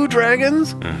killed 2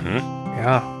 dragons? Mm-hmm.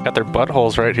 Yeah, got their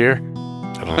buttholes right here.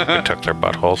 I don't think we took their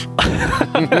buttholes.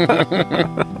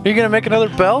 Are you gonna make another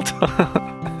belt?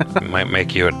 We might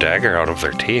make you a dagger out of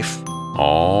their teeth.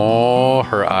 Oh,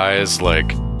 her eyes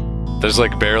there's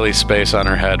like barely space on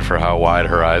her head for how wide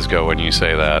her eyes go when you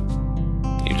say that.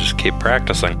 You just keep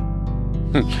practicing.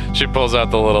 She pulls out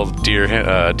the little deer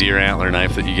antler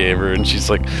knife that you gave her, and she's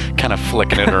like kind of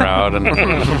flicking it around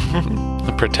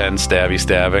and pretend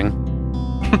stabbing.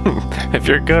 If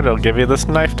you're good, I'll give you this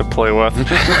knife to play with. And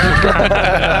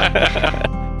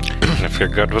if you're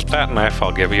good with that knife,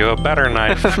 I'll give you a better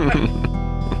knife.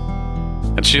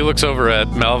 And she looks over at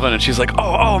Melvin, and she's like,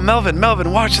 "Oh, Melvin,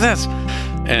 watch this!"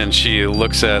 And she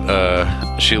looks at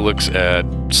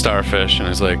Starfish, and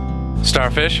is like,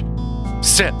 "Starfish,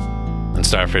 sit." And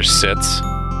Starfish sits,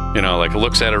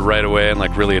 looks at her right away and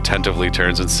like really attentively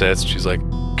turns and sits. She's like,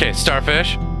 "Okay,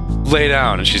 Starfish, lay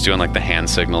down." And she's doing like the hand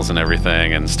signals and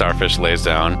everything, and Starfish lays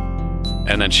down.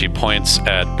 And then she points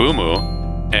at Boomoo,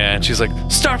 and she's like,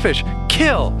 "Starfish,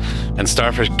 kill!" And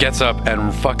Starfish gets up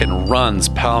and fucking runs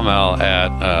pell-mell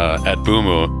at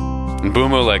Boomoo. And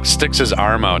Boomoo like sticks his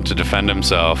arm out to defend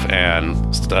himself, and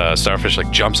Starfish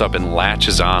like jumps up and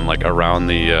latches on like around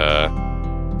the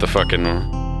fucking,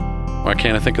 why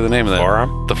can't I think of the name of that?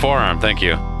 Forearm? The forearm, thank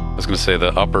you. I was going to say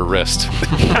the upper wrist.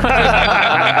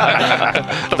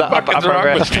 The upper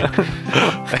wrist.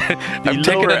 I'm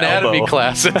taking anatomy elbow.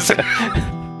 classes.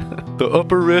 The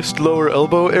upper wrist, lower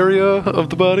elbow area of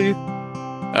the body.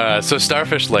 So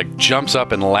Starfish like jumps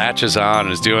up and latches on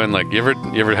and is doing like, you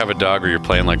ever have a dog where you're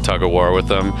playing like tug of war with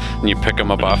them and you pick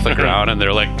them up off the ground and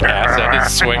they're like ass end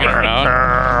is swinging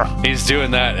around? He's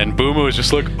doing that and Boomoo is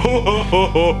just like, ho, ho, ho,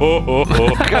 ho, ho, ho,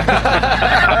 ho.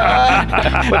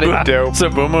 So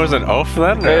Boomo's an oaf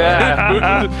then?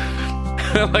 Yeah.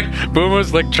 Like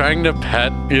Boomo's like trying to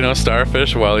pet,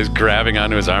 Starfish while he's grabbing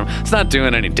onto his arm. It's not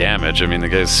doing any damage. I mean, the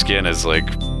guy's skin is like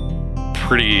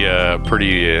pretty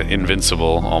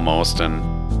invincible almost, and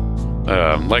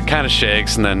like kind of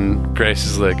shakes, and then Grace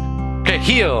is like, okay,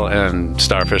 heal, and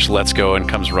Starfish lets go and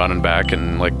comes running back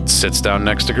and like sits down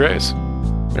next to Grace.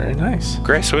 Very nice.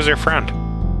 Grace, who's your friend?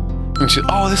 And she's,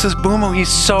 oh, this is Boomoo, he's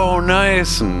so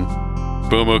nice. And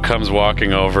Boomoo comes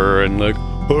walking over and like,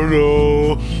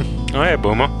 hello. Oh, hey,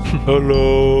 Boomo.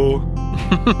 Hello.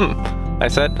 I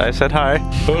said hi.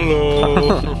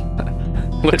 Hello.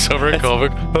 Looks over at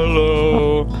Kolvik.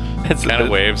 Hello. Kind of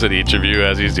waves at each of you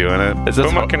as he's doing it. Is this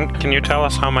Boomo, can you tell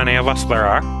us how many of us there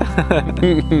are?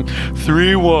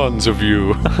 3 ones of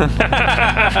you.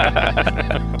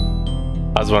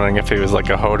 I was wondering if he was like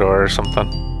a Hodor or something.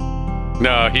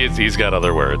 No, he's got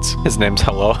other words. His name's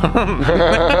Hello.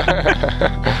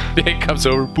 He comes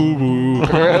over, boo-boo.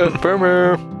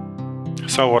 Boomer.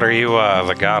 So what are you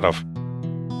the god of?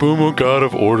 Boomoo, god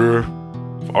of order.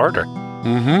 Order.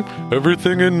 Mm-hmm.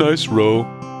 Everything in nice row.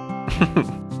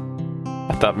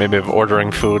 I thought maybe of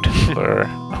ordering food or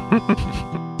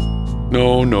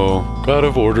No, god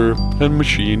of order and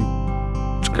machine.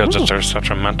 It's because there's such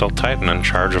a mental titan in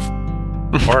charge of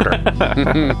order.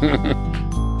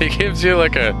 He gives you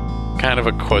like a kind of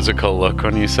a quizzical look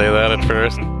when you say that at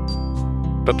first.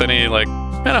 But then he like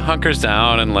kind of hunkers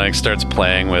down and like starts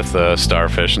playing with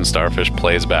Starfish, and Starfish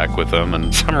plays back with him.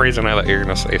 And For some reason I thought you were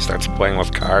going to say he starts playing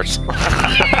with cars.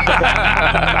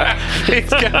 he's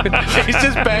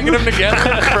just banging them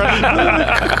together in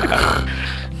front.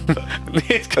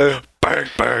 He's going, bang,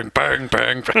 bang, bang,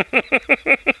 bang, bang.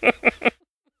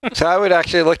 So I would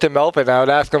actually look to Melvin. I would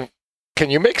ask him,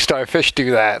 can you make Starfish do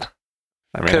that?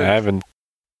 I mean,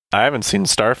 I haven't seen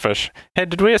Starfish. Hey,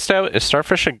 did we establish, is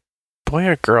Starfish a boy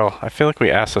or girl? I feel like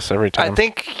we ask this every time. I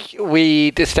think we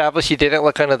established you didn't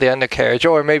look under the undercarriage,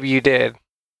 or maybe you did.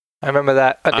 I remember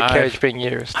that undercarriage being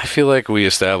used. I feel like we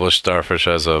established Starfish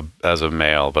as a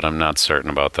male, but I'm not certain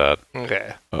about that.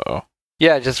 Okay. Uh-oh.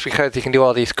 Yeah, just because he can do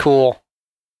all these cool...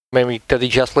 Maybe, does he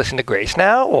just listen to Grace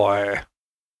now, or...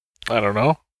 I don't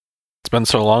know. It's been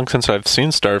so long since I've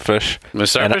seen Starfish. I mean,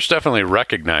 Starfish definitely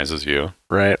recognizes you.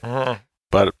 Right.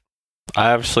 But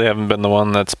I obviously haven't been the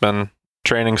one that's been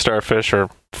training Starfish or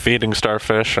feeding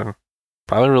Starfish, and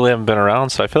probably really haven't been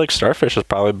around, so I feel like Starfish has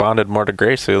probably bonded more to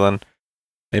Gracie than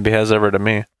maybe has ever to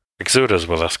me. Exuda's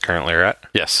with us currently, right?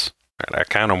 Yes. Right, I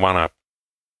kind of want to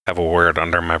have a word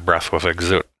under my breath with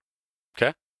Exude.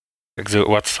 Okay. Exude,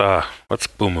 what's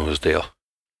Boomoo's deal?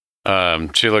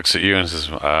 She looks at you and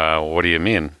says, what do you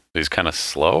mean? He's kind of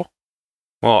slow?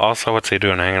 Well, also, what's he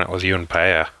doing hanging out with you and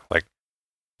Paella? Like,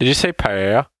 Did you say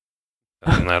paella?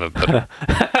 isn't that a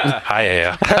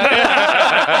Paella?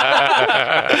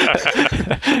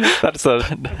 That's a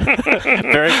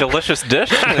very delicious dish.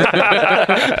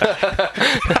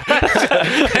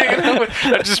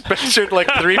 I just pictured like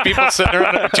 2 people sitting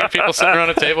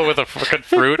around a table with a fucking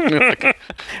fruit.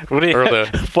 What do you? Or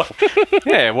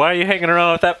Hey, why are you hanging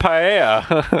around with that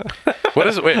paella? what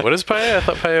is paella? I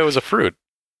thought paella was a fruit.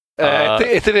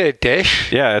 Is it a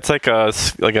dish? Yeah, it's like a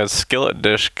skillet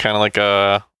dish, kind of like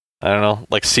a, I don't know,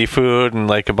 like seafood and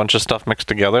like a bunch of stuff mixed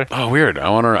together. Oh, weird.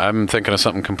 I'm thinking of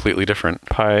something completely different.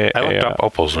 Paella. I looked up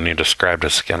opals when you described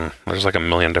his skin. There's like a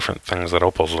million different things that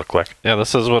opals look like. Yeah,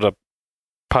 this is what a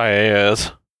paella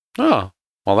is. Oh,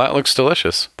 well, that looks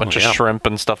delicious. Bunch of shrimp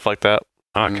and stuff like that.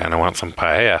 Oh, I kind of want some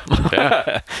paella.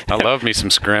 Yeah, I love me some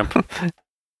scrimp.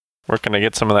 Where can I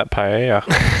get some of that paella?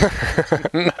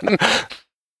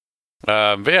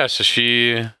 But yeah, so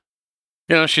she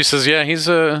says, yeah, he's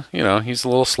a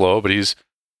little slow, but he's,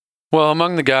 well,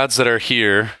 among the gods that are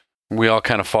here, we all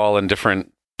kind of fall in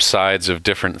different sides of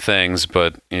different things,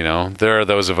 but, there are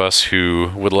those of us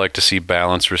who would like to see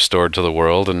balance restored to the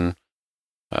world, and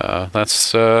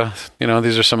that's, these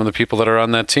are some of the people that are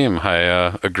on that team. Hai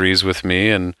agrees with me,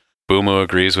 and Boomoo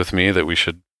agrees with me that we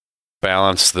should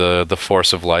balance the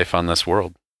force of life on this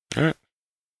world. All right.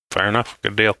 Fair enough.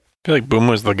 Good deal. I feel like Boom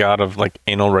was the god of like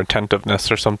anal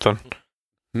retentiveness or something.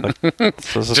 Like,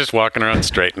 Just walking around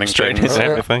straightening things.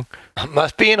 everything.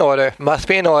 Must be in order. Must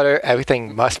be in order.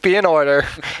 Everything must be in order.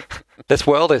 This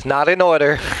world is not in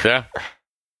order. Yeah.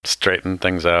 Straighten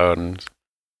things out. And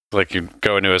like you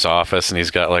go into his office and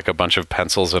he's got like a bunch of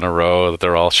pencils in a row that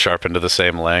they're all sharpened to the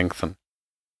same length. And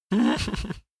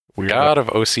God of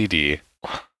OCD.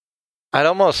 I'd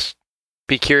almost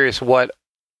be curious what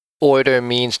order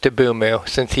means to Boomoo,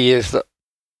 since he is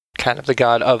kind of the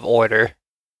god of order.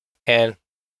 And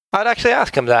I'd actually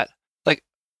ask him that, like,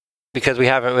 because we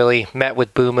haven't really met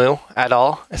with Boomoo at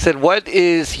all. I said, what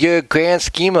is your grand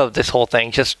scheme of this whole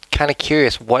thing? Just kind of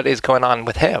curious what is going on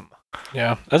with him.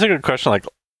 Yeah, that's a good question. Like,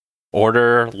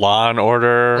 order, law and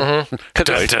order.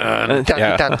 Because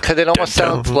it almost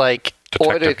sounds like Detective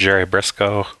order. Jerry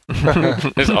Briscoe.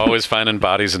 He's always finding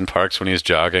bodies in parks when he's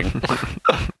jogging.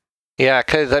 Yeah,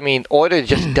 because, I mean, order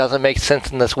just doesn't make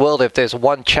sense in this world if there's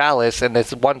one chalice and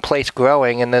there's one place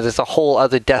growing and there's a whole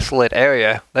other desolate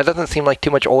area. That doesn't seem like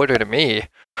too much order to me.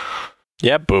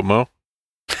 Yeah, Boomoo.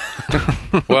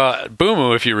 Well,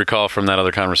 Boomoo, if you recall from that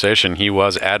other conversation, he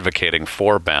was advocating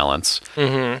for balance.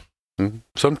 Mm-hmm.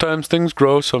 Sometimes things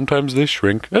grow, sometimes they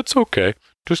shrink. That's okay.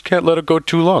 Just can't let it go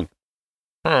too long.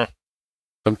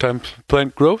 Sometimes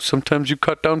plant grows, sometimes you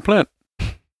cut down plant.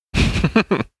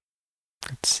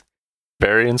 It's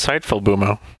very insightful,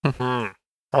 Boomoo.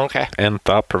 Okay. And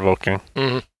thought-provoking.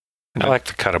 I like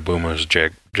the cut of Boomer's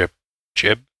jib. Jib.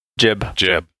 Jab.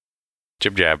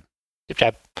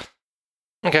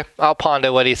 Okay, I'll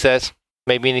ponder what he says.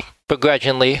 Maybe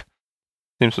begrudgingly.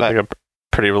 Seems like a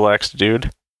pretty relaxed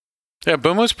dude. Yeah,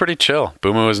 Boomoo's pretty chill.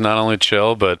 Boomoo is not only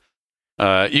chill, but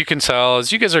you can tell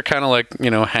as you guys are kind of like,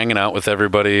 hanging out with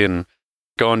everybody and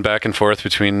going back and forth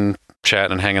between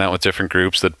chat and hanging out with different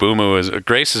groups that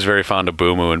Grace is very fond of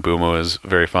Boomoo and Boomoo is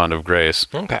very fond of Grace.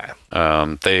 Okay.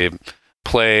 They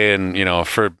play and,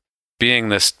 for being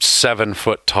this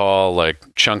 7-foot tall,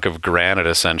 like chunk of granite,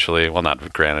 essentially, well,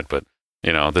 not granite, but,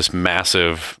 this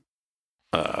massive,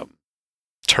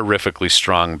 terrifically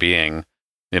strong being,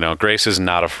 Grace is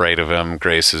not afraid of him.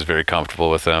 Grace is very comfortable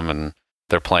with him and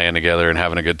they're playing together and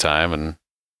having a good time. And,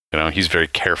 he's very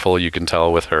careful, you can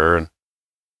tell with her. And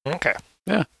Okay.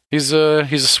 yeah, he's a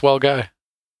swell guy.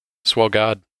 Swell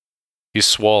god. He's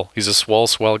swole. He's a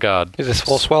swell god. Is this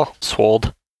full swell?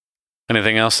 Swolled.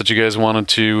 Anything else that you guys wanted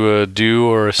to do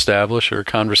or establish or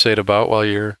conversate about while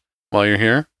you're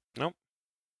here?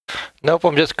 Nope,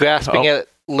 I'm just grasping a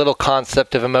little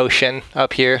concept of emotion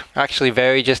up here. Actually,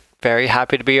 very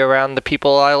happy to be around the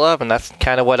people I love, and that's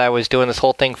kind of what I was doing this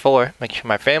whole thing for. Make sure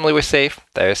my family was safe.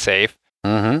 They're safe.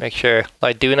 Mm-hmm. Make sure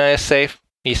Lyduna is safe.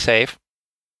 He's safe.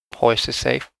 Horse is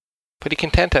safe. Pretty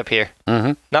content up here.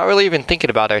 Mm-hmm. Not really even thinking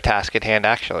about our task at hand,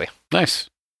 actually. Nice.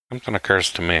 Something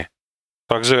occurs to me.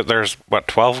 So there's,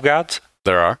 12 gods?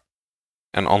 There are.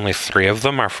 And only 3 of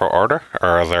them are for order? Or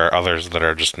are there others that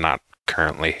are just not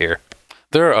currently here?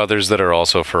 There are others that are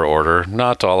also for order.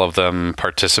 Not all of them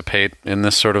participate in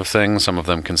this sort of thing. Some of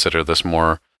them consider this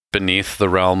more beneath the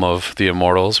realm of the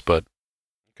immortals, but...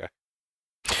 Okay.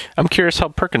 I'm curious how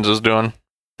Perkins is doing.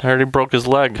 I heard he broke his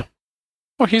leg.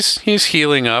 Well, he's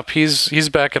healing up. He's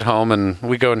back at home, and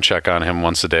we go and check on him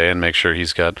once a day and make sure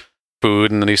he's got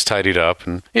food and that he's tidied up,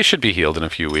 and he should be healed in a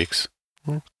few weeks.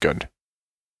 Good.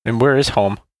 And where is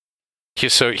home?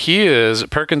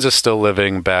 Perkins is still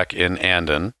living back in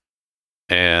Andon,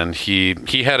 and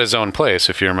he had his own place.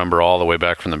 If you remember all the way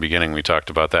back from the beginning, we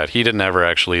talked about that. He didn't ever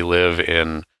actually live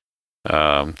in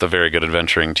the Very Good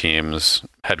Adventuring Team's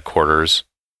headquarters.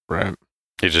 Right.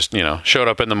 He just, showed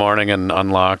up in the morning and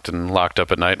unlocked and locked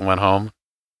up at night and went home.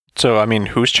 So, I mean,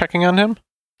 who's checking on him?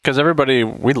 Because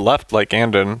we left,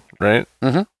 Andon, right?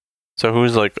 Mm-hmm. So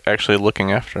who's, actually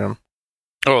looking after him?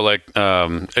 Oh,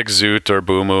 Exute or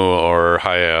Boomoo or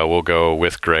Haya will go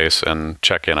with Grace and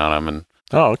check in on him and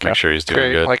make sure he's doing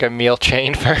Great, good. like a meal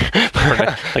chain for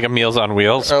like a Meals on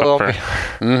Wheels.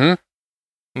 Mm-hmm.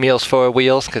 Meals for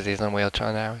wheels, because he's on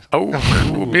wheelchair now.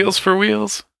 Oh, Meals for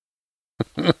Wheels.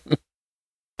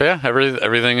 Yeah,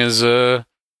 everything is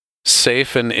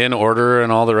safe and in order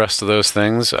and all the rest of those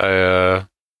things. I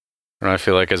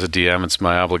feel like as a DM, it's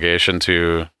my obligation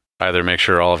to either make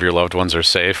sure all of your loved ones are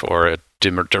safe or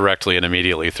directly and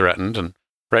immediately threatened. And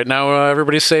right now,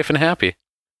 everybody's safe and happy.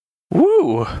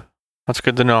 Woo! That's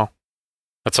good to know.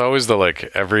 That's always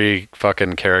every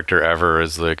fucking character ever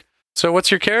is so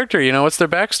what's your character? What's their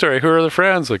backstory? Who are their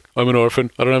friends? I'm an orphan.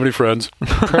 I don't have any friends.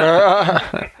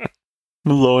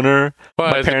 I'm a loner.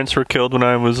 Why? My parents were killed when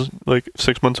I was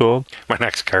 6 months old. My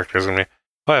next character is going to be,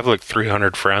 I have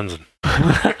 300 friends from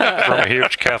a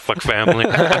huge Catholic family.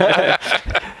 I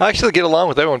actually get along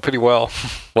with everyone pretty well.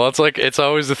 Well, it's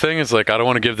always the thing. It's I don't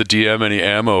want to give the DM any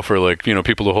ammo for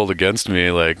people to hold against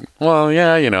me. Well,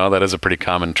 yeah, that is a pretty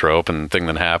common trope and thing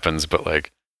that happens. But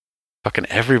fucking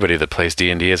everybody that plays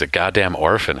D&D is a goddamn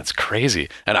orphan. It's crazy,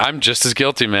 and I'm just as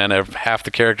guilty, man. Half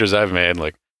the characters I've made,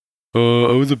 I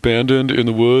was abandoned in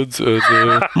the woods as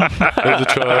a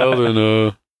child,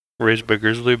 and Raised by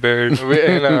grizzly bears.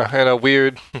 and a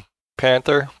weird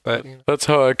panther, but That's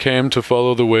how I came to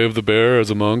follow the way of the bear as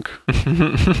a monk.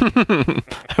 I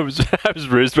was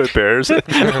raised by bears. That's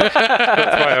why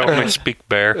I only speak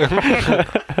bear.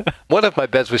 one of my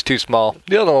beds was too small.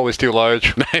 The other one was too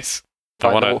large. Nice.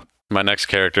 My next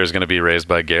character is going to be raised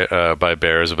by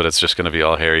bears, but it's just going to be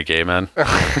all hairy gay men.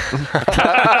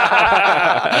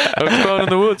 I was found in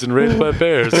the woods and raised by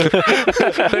bears.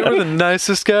 They were the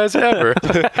nicest guys ever.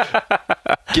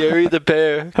 Gary the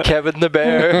bear, Kevin the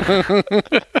bear.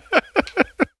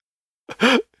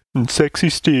 And Sexy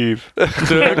Steve.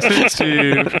 Sexy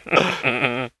Steve.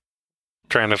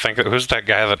 Trying to think of who's that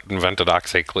guy that invented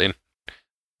OxyClean.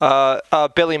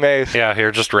 Billy Mays. Yeah,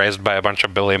 you're just raised by a bunch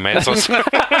of Billy Mazes.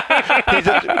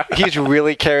 He's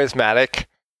really charismatic.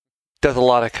 Does a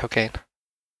lot of cocaine.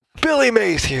 Billy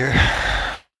Mays here.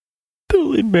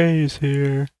 Billy Mays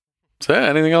here. So,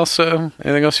 anything else?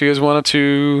 Anything else you guys wanted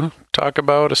to talk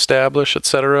about, establish,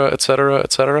 etc., etc.,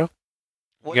 etc.?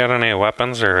 You got any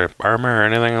weapons or armor or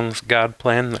anything on this god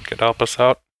plane that could help us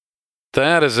out?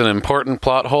 That is an important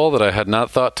plot hole that I had not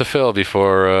thought to fill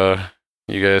before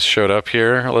you guys showed up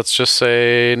here. Let's just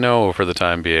say no for the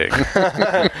time being.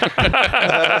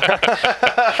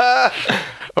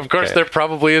 Of course, there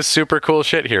probably is super cool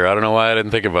shit here. I don't know why I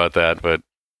didn't think about that, but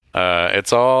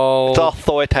it's all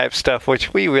Thor type stuff,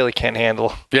 which we really can't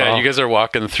handle. Yeah, you guys are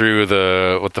walking through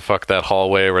that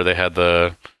hallway where they had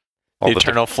the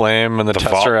Eternal Flame and the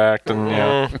Tesseract and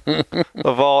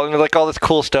the vault and like all this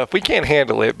cool stuff. We can't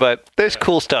handle it, but there's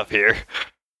cool stuff here.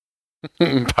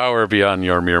 Power beyond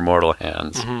your mere mortal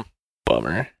hands. Mm-hmm.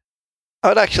 Bummer. I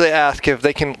would actually ask if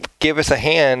they can give us a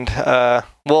hand.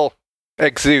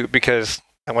 Exute, because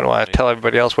I wouldn't want to tell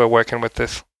everybody else we're working with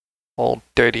this old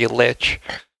dirty lich,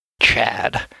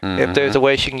 Chad. If there's a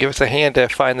way she can give us a hand to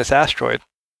find this asteroid.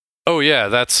 Oh yeah,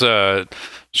 that's I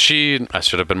should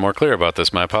have been more clear about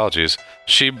this. My apologies.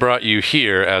 She brought you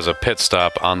here as a pit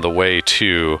stop on the way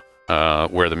to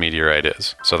where the meteorite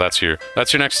is. So that's your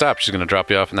next stop. She's going to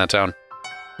drop you off in that town.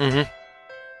 Mm-hmm.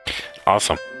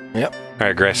 Awesome. Yep. All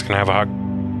right, Grace, can I have a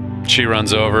hug? She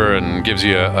runs over and gives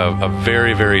you a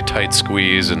very, very tight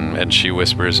squeeze, and she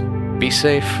whispers, "Be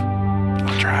safe."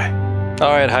 I'll try.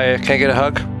 All right, hi. Can I get a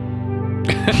hug?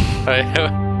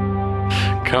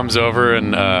 Comes over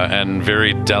and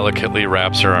very delicately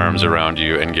wraps her arms around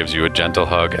you and gives you a gentle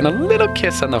hug and a little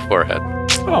kiss on the forehead.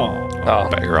 Oh,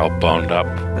 but you're all boned up.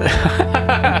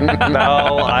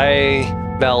 No, I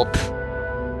melt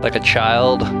like a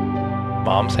child.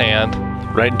 Mom's hand.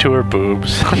 Right into her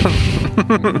boobs.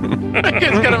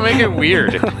 It's gonna make it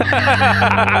weird.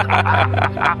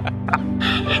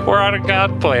 We're on a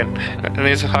god plane, and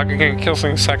he's hugging and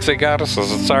kissing sexy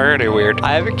goddesses. It's already weird.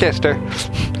 I haven't kissed her.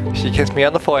 She kissed me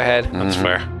on the forehead. That's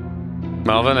fair.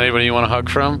 Melvin, anybody you want to hug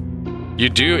from? You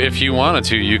do, if you wanted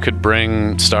to. You could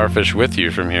bring Starfish with you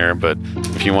from here, but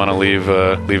if you want to leave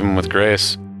him with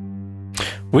Grace.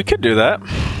 We could do that.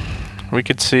 We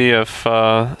could see if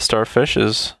Starfish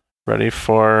is ready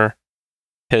for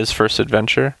his first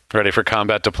adventure. Ready for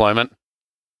combat deployment?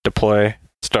 Deploy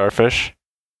Starfish.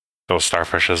 So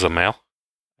Starfish is a male?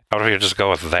 How do we just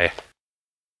go with they?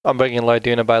 I'm bringing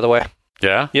Larduna, by the way.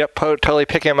 Yeah? Yep, totally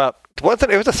pick him up.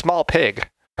 It was a small pig.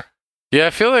 Yeah, I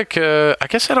feel like, I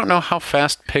guess I don't know how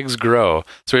fast pigs grow.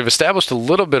 So we've established a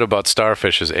little bit about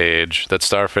Starfish's age, that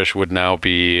Starfish would now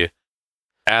be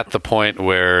at the point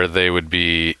where they would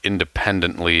be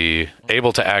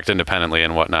able to act independently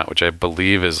and whatnot, which I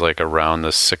believe is like around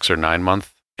the 6 or 9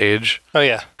 month age. Oh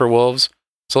yeah, for wolves.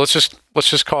 So let's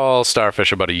just call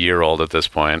Starfish about a year old at this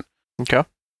point. Okay.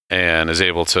 And is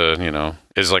able to,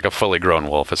 is like a fully grown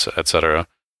wolf, etc.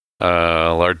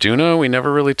 Larduna, we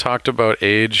never really talked about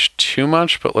age too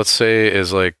much, but let's say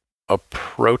is like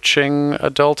approaching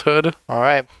adulthood. All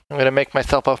right, I'm gonna make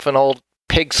myself up an old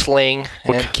pig sling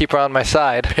and keep her on my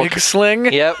side. Pig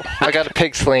sling? Yep, I got a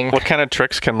pig sling. What kind of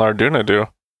tricks can Larduna do?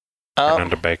 Turn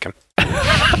into bacon.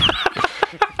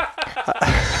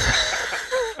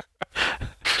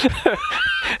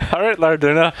 All right,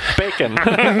 Larduna, bacon.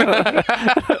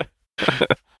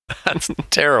 That's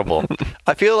terrible.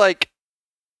 I feel like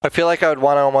I would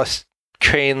want to almost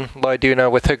train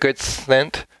Larduna with her good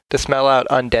scent to smell out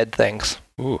undead things.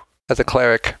 Ooh, as a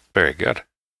cleric. Very good.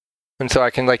 And so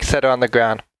I can set her on the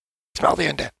ground. Smell the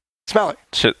undead. Smell it.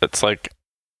 Shit, it's like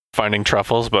finding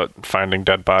truffles, but finding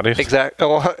dead bodies. Exactly.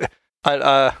 Well,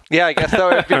 yeah, I guess so.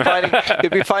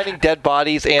 It'd be finding dead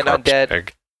bodies and Corpse undead.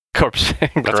 Pig. Corpse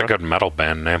Pig. That's a good metal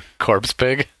band name. Corpse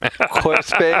Pig?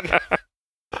 Corpse Pig.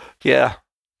 Yeah,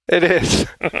 it is.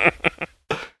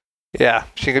 Yeah,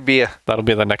 she could be a That'll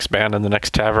be the next band in the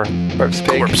next tavern. Corpse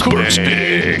Pig. Corpse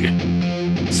Pig.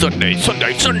 Sunday.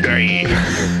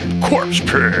 Corpse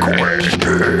pig.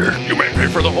 You may pay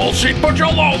for the whole seat, but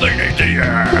you'll only need the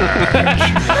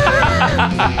edge.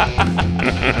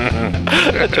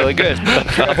 That's really good.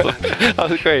 That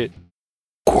was great.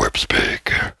 Corpse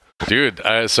pig. Dude,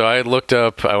 so I looked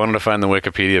up, I wanted to find the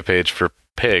Wikipedia page for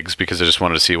pigs because I just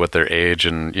wanted to see what their age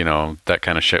and, that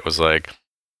kind of shit was like.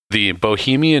 The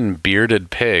Bohemian bearded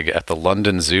pig at the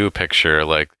London Zoo picture,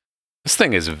 like, this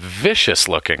thing is vicious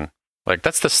looking. Like,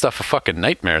 that's the stuff of fucking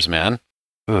nightmares, man.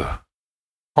 Ugh.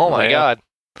 Oh my god.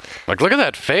 Like, look at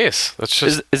that face. That's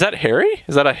just... Is that hairy?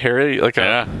 Is that a hairy,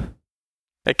 yeah.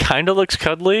 It kind of looks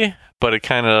cuddly, but it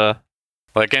kind of...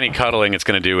 Like any cuddling it's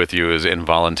going to do with you is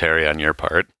involuntary on your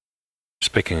part.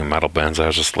 Speaking of metal bands, I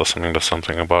was just listening to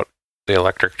something about the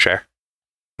electric chair.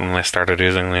 When they started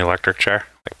using the electric chair,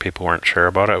 like people weren't sure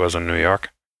about it. It was in New York.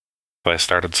 They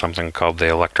started something called the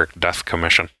Electric Death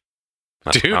Commission.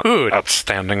 That's Dude!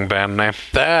 Outstanding band name.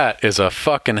 That is a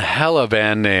fucking hella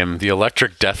band name. The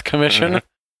Electric Death Commission? Mhm.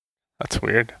 That's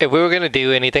weird. If we were going to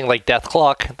do anything like Death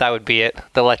Clock, that would be it.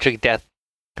 The Electric Death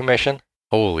Commission.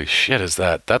 Holy shit, is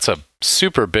that? That's a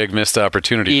super big missed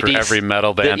opportunity for EDC every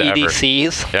metal The band ever.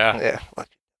 EDCs. Yeah.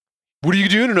 What are you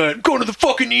doing tonight? I'm going to the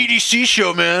fucking EDC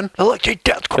show, man. Electric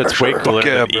Death That's way cooler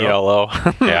than ELO.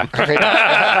 Yeah.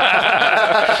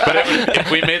 But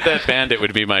if we made that band, it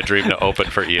would be my dream to open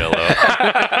for ELO.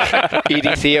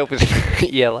 EDC opens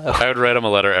yellow. I would write them a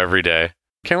letter every day.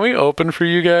 Can we open for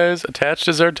you guys? Attached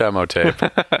is our demo tape.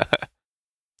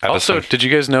 Also, did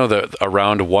you guys know that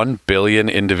around 1 billion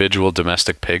individual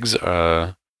domestic pigs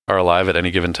are alive at any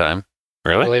given time?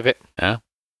 Really? Believe it. Yeah.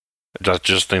 That's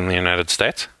just in the United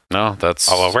States? No, that's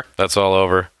All over? That's all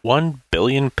over. 1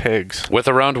 billion pigs. With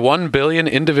around 1 billion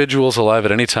individuals alive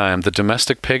at any time, the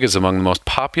domestic pig is among the most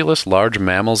populous large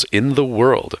mammals in the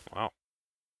world. Wow.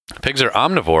 Pigs are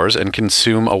omnivores and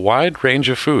consume a wide range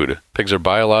of food. Pigs are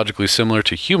biologically similar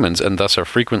to humans and thus are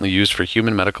frequently used for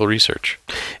human medical research.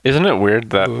 Isn't it weird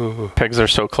that pigs are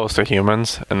so close to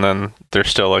humans and then they're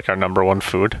still like our number one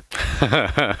food?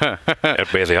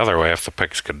 It'd be the other way if the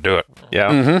pigs could do it. Yeah.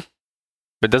 Mm-hmm.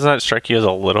 But doesn't that strike you as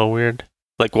a little weird?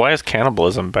 Like, why is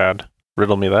cannibalism bad?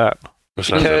 Riddle me that. Who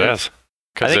says it is?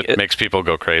 Because it makes people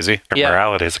go crazy. Their Yeah.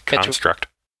 morality is a construct.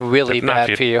 Really If not, bad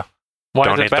you- for you. Why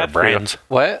Don't is eat it their bad for you? brains.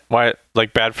 What? Why,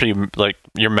 like, bad for you, like,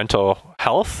 your mental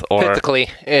health? Or Physically,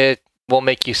 it will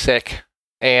make you sick,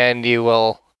 and you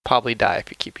will probably die if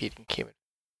you keep eating human.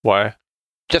 why?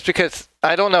 Just because,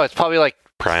 I don't know, it's probably like,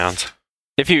 Prions.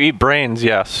 If you eat brains,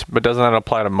 yes. But doesn't that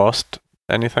apply to most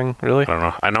anything, really? I don't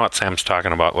know. I know what Sam's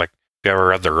talking about. Like, you ever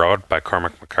read The Road by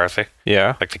Cormac McCarthy?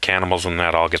 Yeah. Like, the cannibals and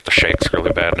that all get the shakes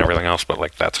really bad and everything else, but,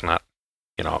 like, that's not,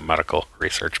 a medical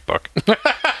research book.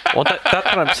 Well, that's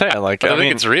what I'm saying. Like, I I think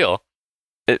mean, it's real.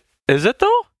 is it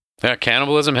though? Yeah,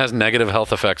 cannibalism has negative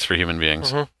health effects for human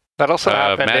beings. Mhm. That also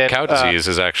happened Mad in, cow disease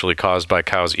is actually caused by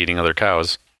cows eating other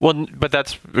cows. Well, but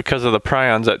that's because of the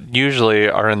prions that usually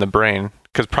are in the brain.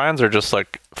 Because prions are just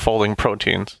like folding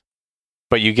proteins.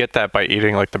 But you get that by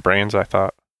eating like the brains, I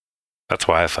thought. That's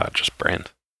why I thought just brains.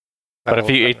 But if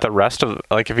you ate the rest of,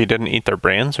 like, if you didn't eat their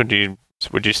brains, would you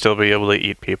still be able to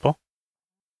eat people?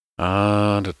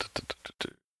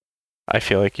 I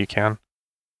feel like you can.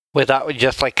 without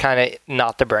just like kind of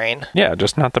not the brain. Yeah,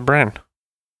 just not the brain.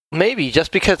 Maybe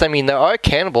just because I mean there are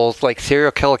cannibals like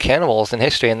serial killer cannibals in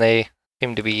history, and they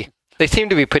seem to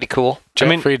be pretty cool.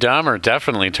 Jeffrey Dahmer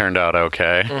definitely turned out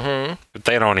okay. Mm-hmm. But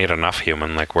they don't eat enough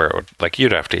human, like where it would, like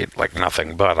you'd have to eat like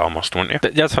nothing but almost, wouldn't you?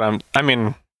 That's what I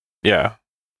mean, yeah.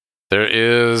 There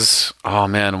is, oh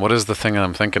man, what is the thing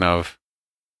I'm thinking of?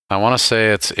 I want to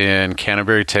say it's in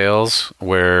Canterbury Tales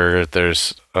where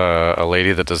there's a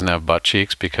lady that doesn't have butt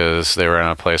cheeks because they were in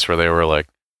a place where they were like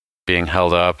being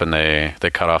held up and they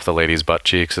cut off the lady's butt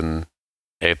cheeks and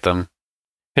ate them.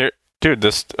 Here, dude,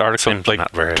 this article Seems like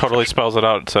not very totally efficient. spells it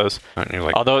out. It says, Wouldn't you,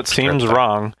 like, although it seems strip that?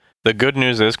 wrong, the good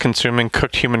news is consuming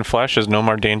cooked human flesh is no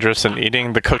more dangerous than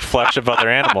eating the cooked flesh of other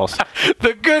animals.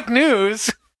 The good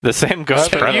news. The same goes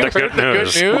for Spread You the heard good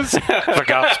news. The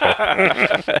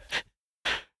gospel.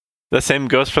 The same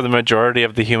goes for the majority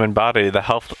of the human body. The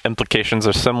health implications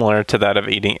are similar to that of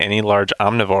eating any large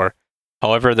omnivore.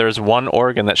 However, there's one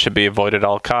organ that should be avoided at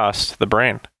all costs, the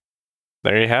brain.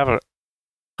 There you have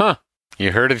it.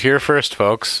 You heard it here first,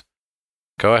 folks.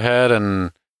 Go ahead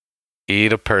and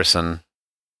eat a person.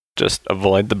 Just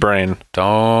avoid the brain.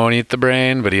 Don't eat the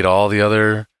brain, but eat all the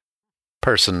other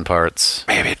person parts.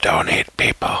 Maybe don't eat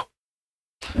people.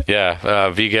 Yeah,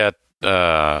 VGAT,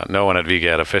 no one at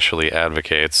VGAT officially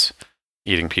advocates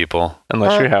eating people.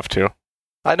 Unless you have to.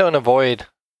 I don't avoid.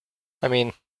 I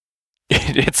mean,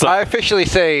 It's I like, officially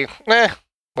say,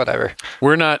 whatever.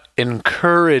 We're not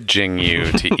encouraging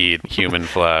you to eat human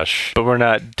flesh. But we're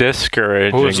not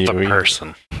discouraging Who's you. the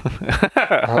person?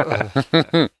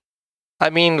 I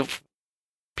mean,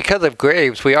 because of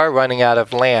graves, we are running out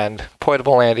of land,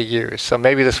 portable land to use. So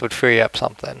maybe this would free up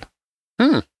something.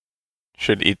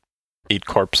 Should eat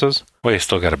corpses. Well, you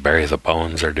still got to bury the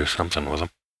bones or do something with them.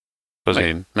 I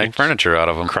mean, make furniture out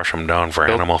of them. Crush them down for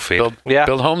Build- animal feed.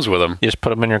 Build homes with them. You just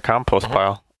put them in your compost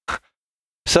pile.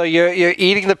 So you're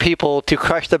eating the people to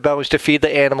crush the bones to feed the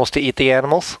animals to eat the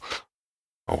animals?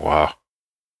 Oh, wow.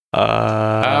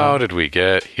 How did we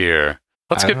get here?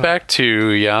 Let's I get don't- back to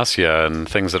Yasya and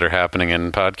things that are happening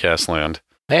in podcast land.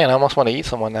 Man, I almost want to eat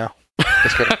someone now.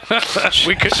 Just kidding.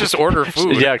 We could just order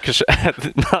food. Yeah, because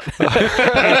this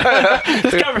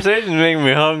conversation is making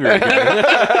me hungry.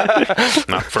 guys.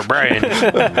 Not for Brian.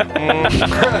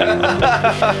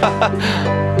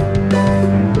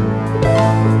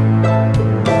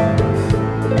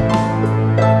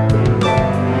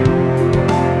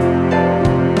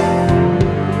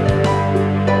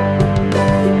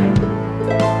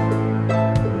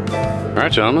 All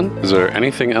right, gentlemen. Is there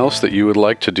anything else that you would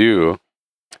like to do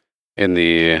in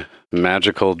the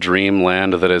magical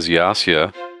dreamland that is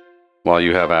Yasya while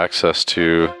you have access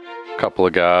to a couple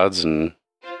of gods and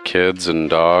kids and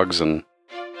dogs and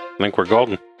I think we're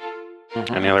golden.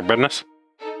 Any other business?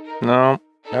 No.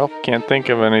 Nope. Can't think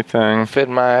of anything. bid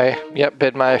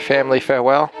my family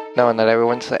farewell, knowing that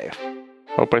everyone's safe.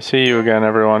 Hope I see you again,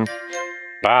 everyone.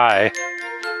 Bye.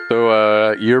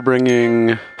 so you're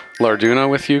bringing Larduna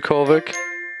with you, Kolvik?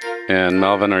 And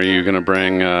Melvin, are you going to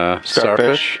bring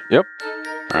Starfish? Yep.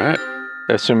 All right.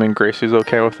 Assuming Gracie's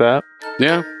okay with that.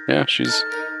 Yeah, she's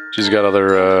got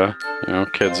other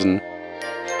kids and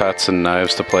pets and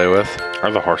knives to play with.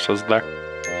 Are the horses there?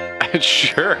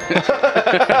 Sure.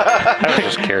 I was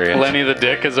just curious. Lenny the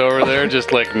Dick is over there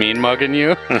just like mean mugging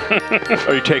you.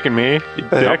 Are you taking me, you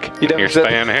dick? You're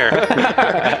staying here.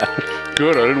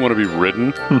 Good, I didn't want to be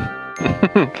ridden.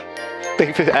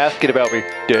 Thanks for asking about me,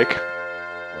 dick.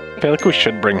 I feel like we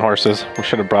should bring horses. We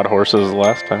should have brought horses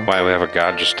last time. Why we have a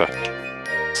god just to...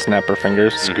 Snap our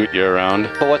fingers. Scoot you around.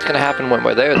 But what's going to happen when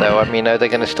we're there, though? I mean, are they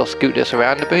going to still scoot us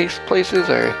around to places,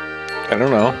 or? I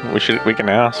don't know. We can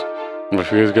ask. If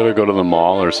you guys gotta go to the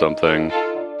mall or something.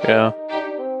 Yeah.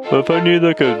 But if I need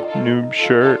like a new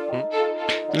shirt.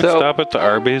 So- Stop at the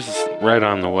Arby's. It's right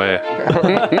on the way.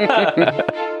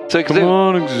 So, Come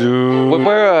on, Exude. when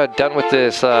we're done with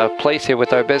this place here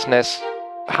with our business,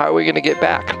 how are we going to get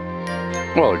back?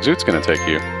 Well, Exude's gonna take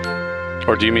you.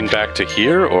 Or do you mean back to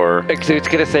here, or? Exude's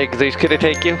going to say Exude's going to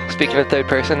take you. Speaking of third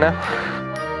person now.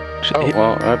 Oh,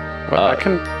 well, I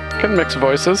can mix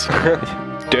voices.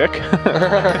 Dick.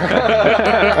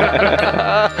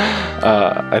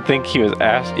 I think he was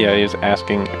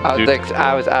asking.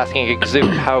 I was asking Exude,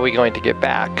 how are we going to get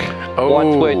back Oh.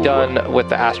 once we're done with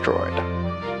the asteroid?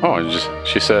 Oh,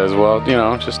 she says, well,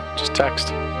 just text.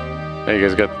 Hey, you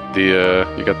guys got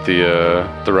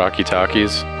the Rocky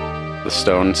Talkies, the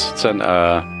stones,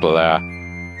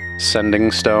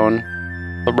 sending stone.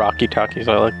 The Rocky Talkies,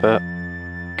 I like that.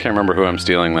 Can't remember who I'm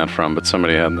stealing that from, but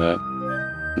somebody had that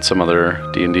in some other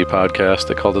D&D podcast.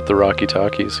 They called it the Rocky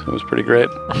Talkies. It was pretty great.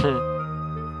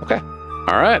 Okay.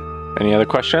 All right. Any other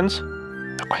questions?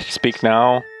 Speak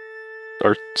now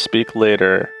or speak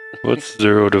later. What's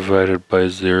 0 divided by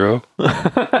 0?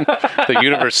 The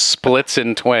universe splits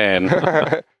in twain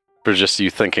for just you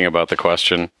thinking about the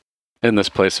question in this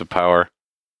place of power.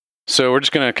 So we're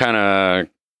just going to kind of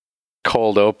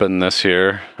cold open this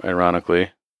here,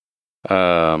 ironically.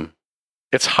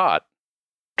 It's hot.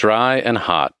 Dry and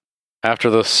hot. After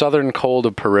the southern cold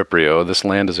of Periprio, this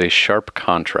land is a sharp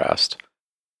contrast.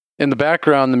 In the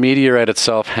background, the meteorite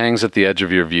itself hangs at the edge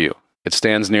of your view. It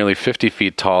stands nearly 50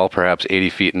 feet tall, perhaps 80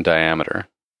 feet in diameter.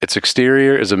 Its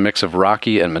exterior is a mix of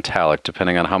rocky and metallic,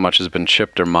 depending on how much has been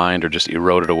chipped or mined or just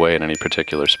eroded away in any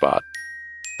particular spot.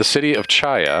 The city of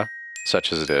Chaya,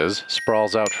 such as it is,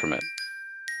 sprawls out from it.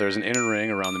 There's an inner ring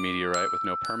around the meteorite with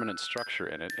no permanent structure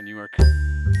in it, and you are...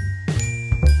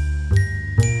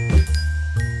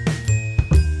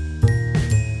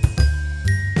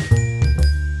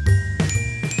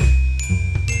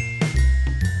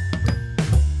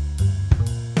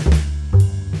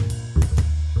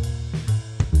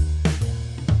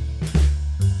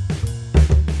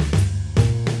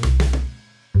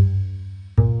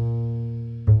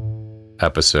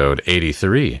 Episode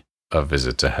 83 of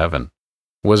Visit to Heaven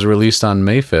was released on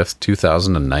May 5th,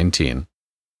 2019.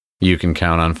 You can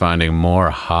count on finding more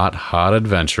hot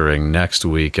adventuring next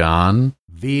week on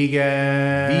Vegan,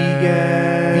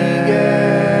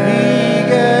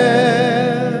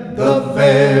 the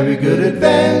very good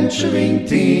adventure. adventuring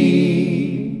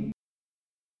team.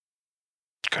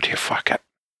 Could you fuck it?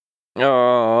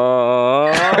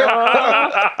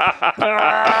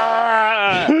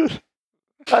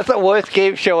 That's the worst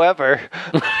game show ever.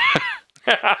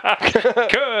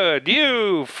 Could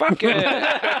you fuck it?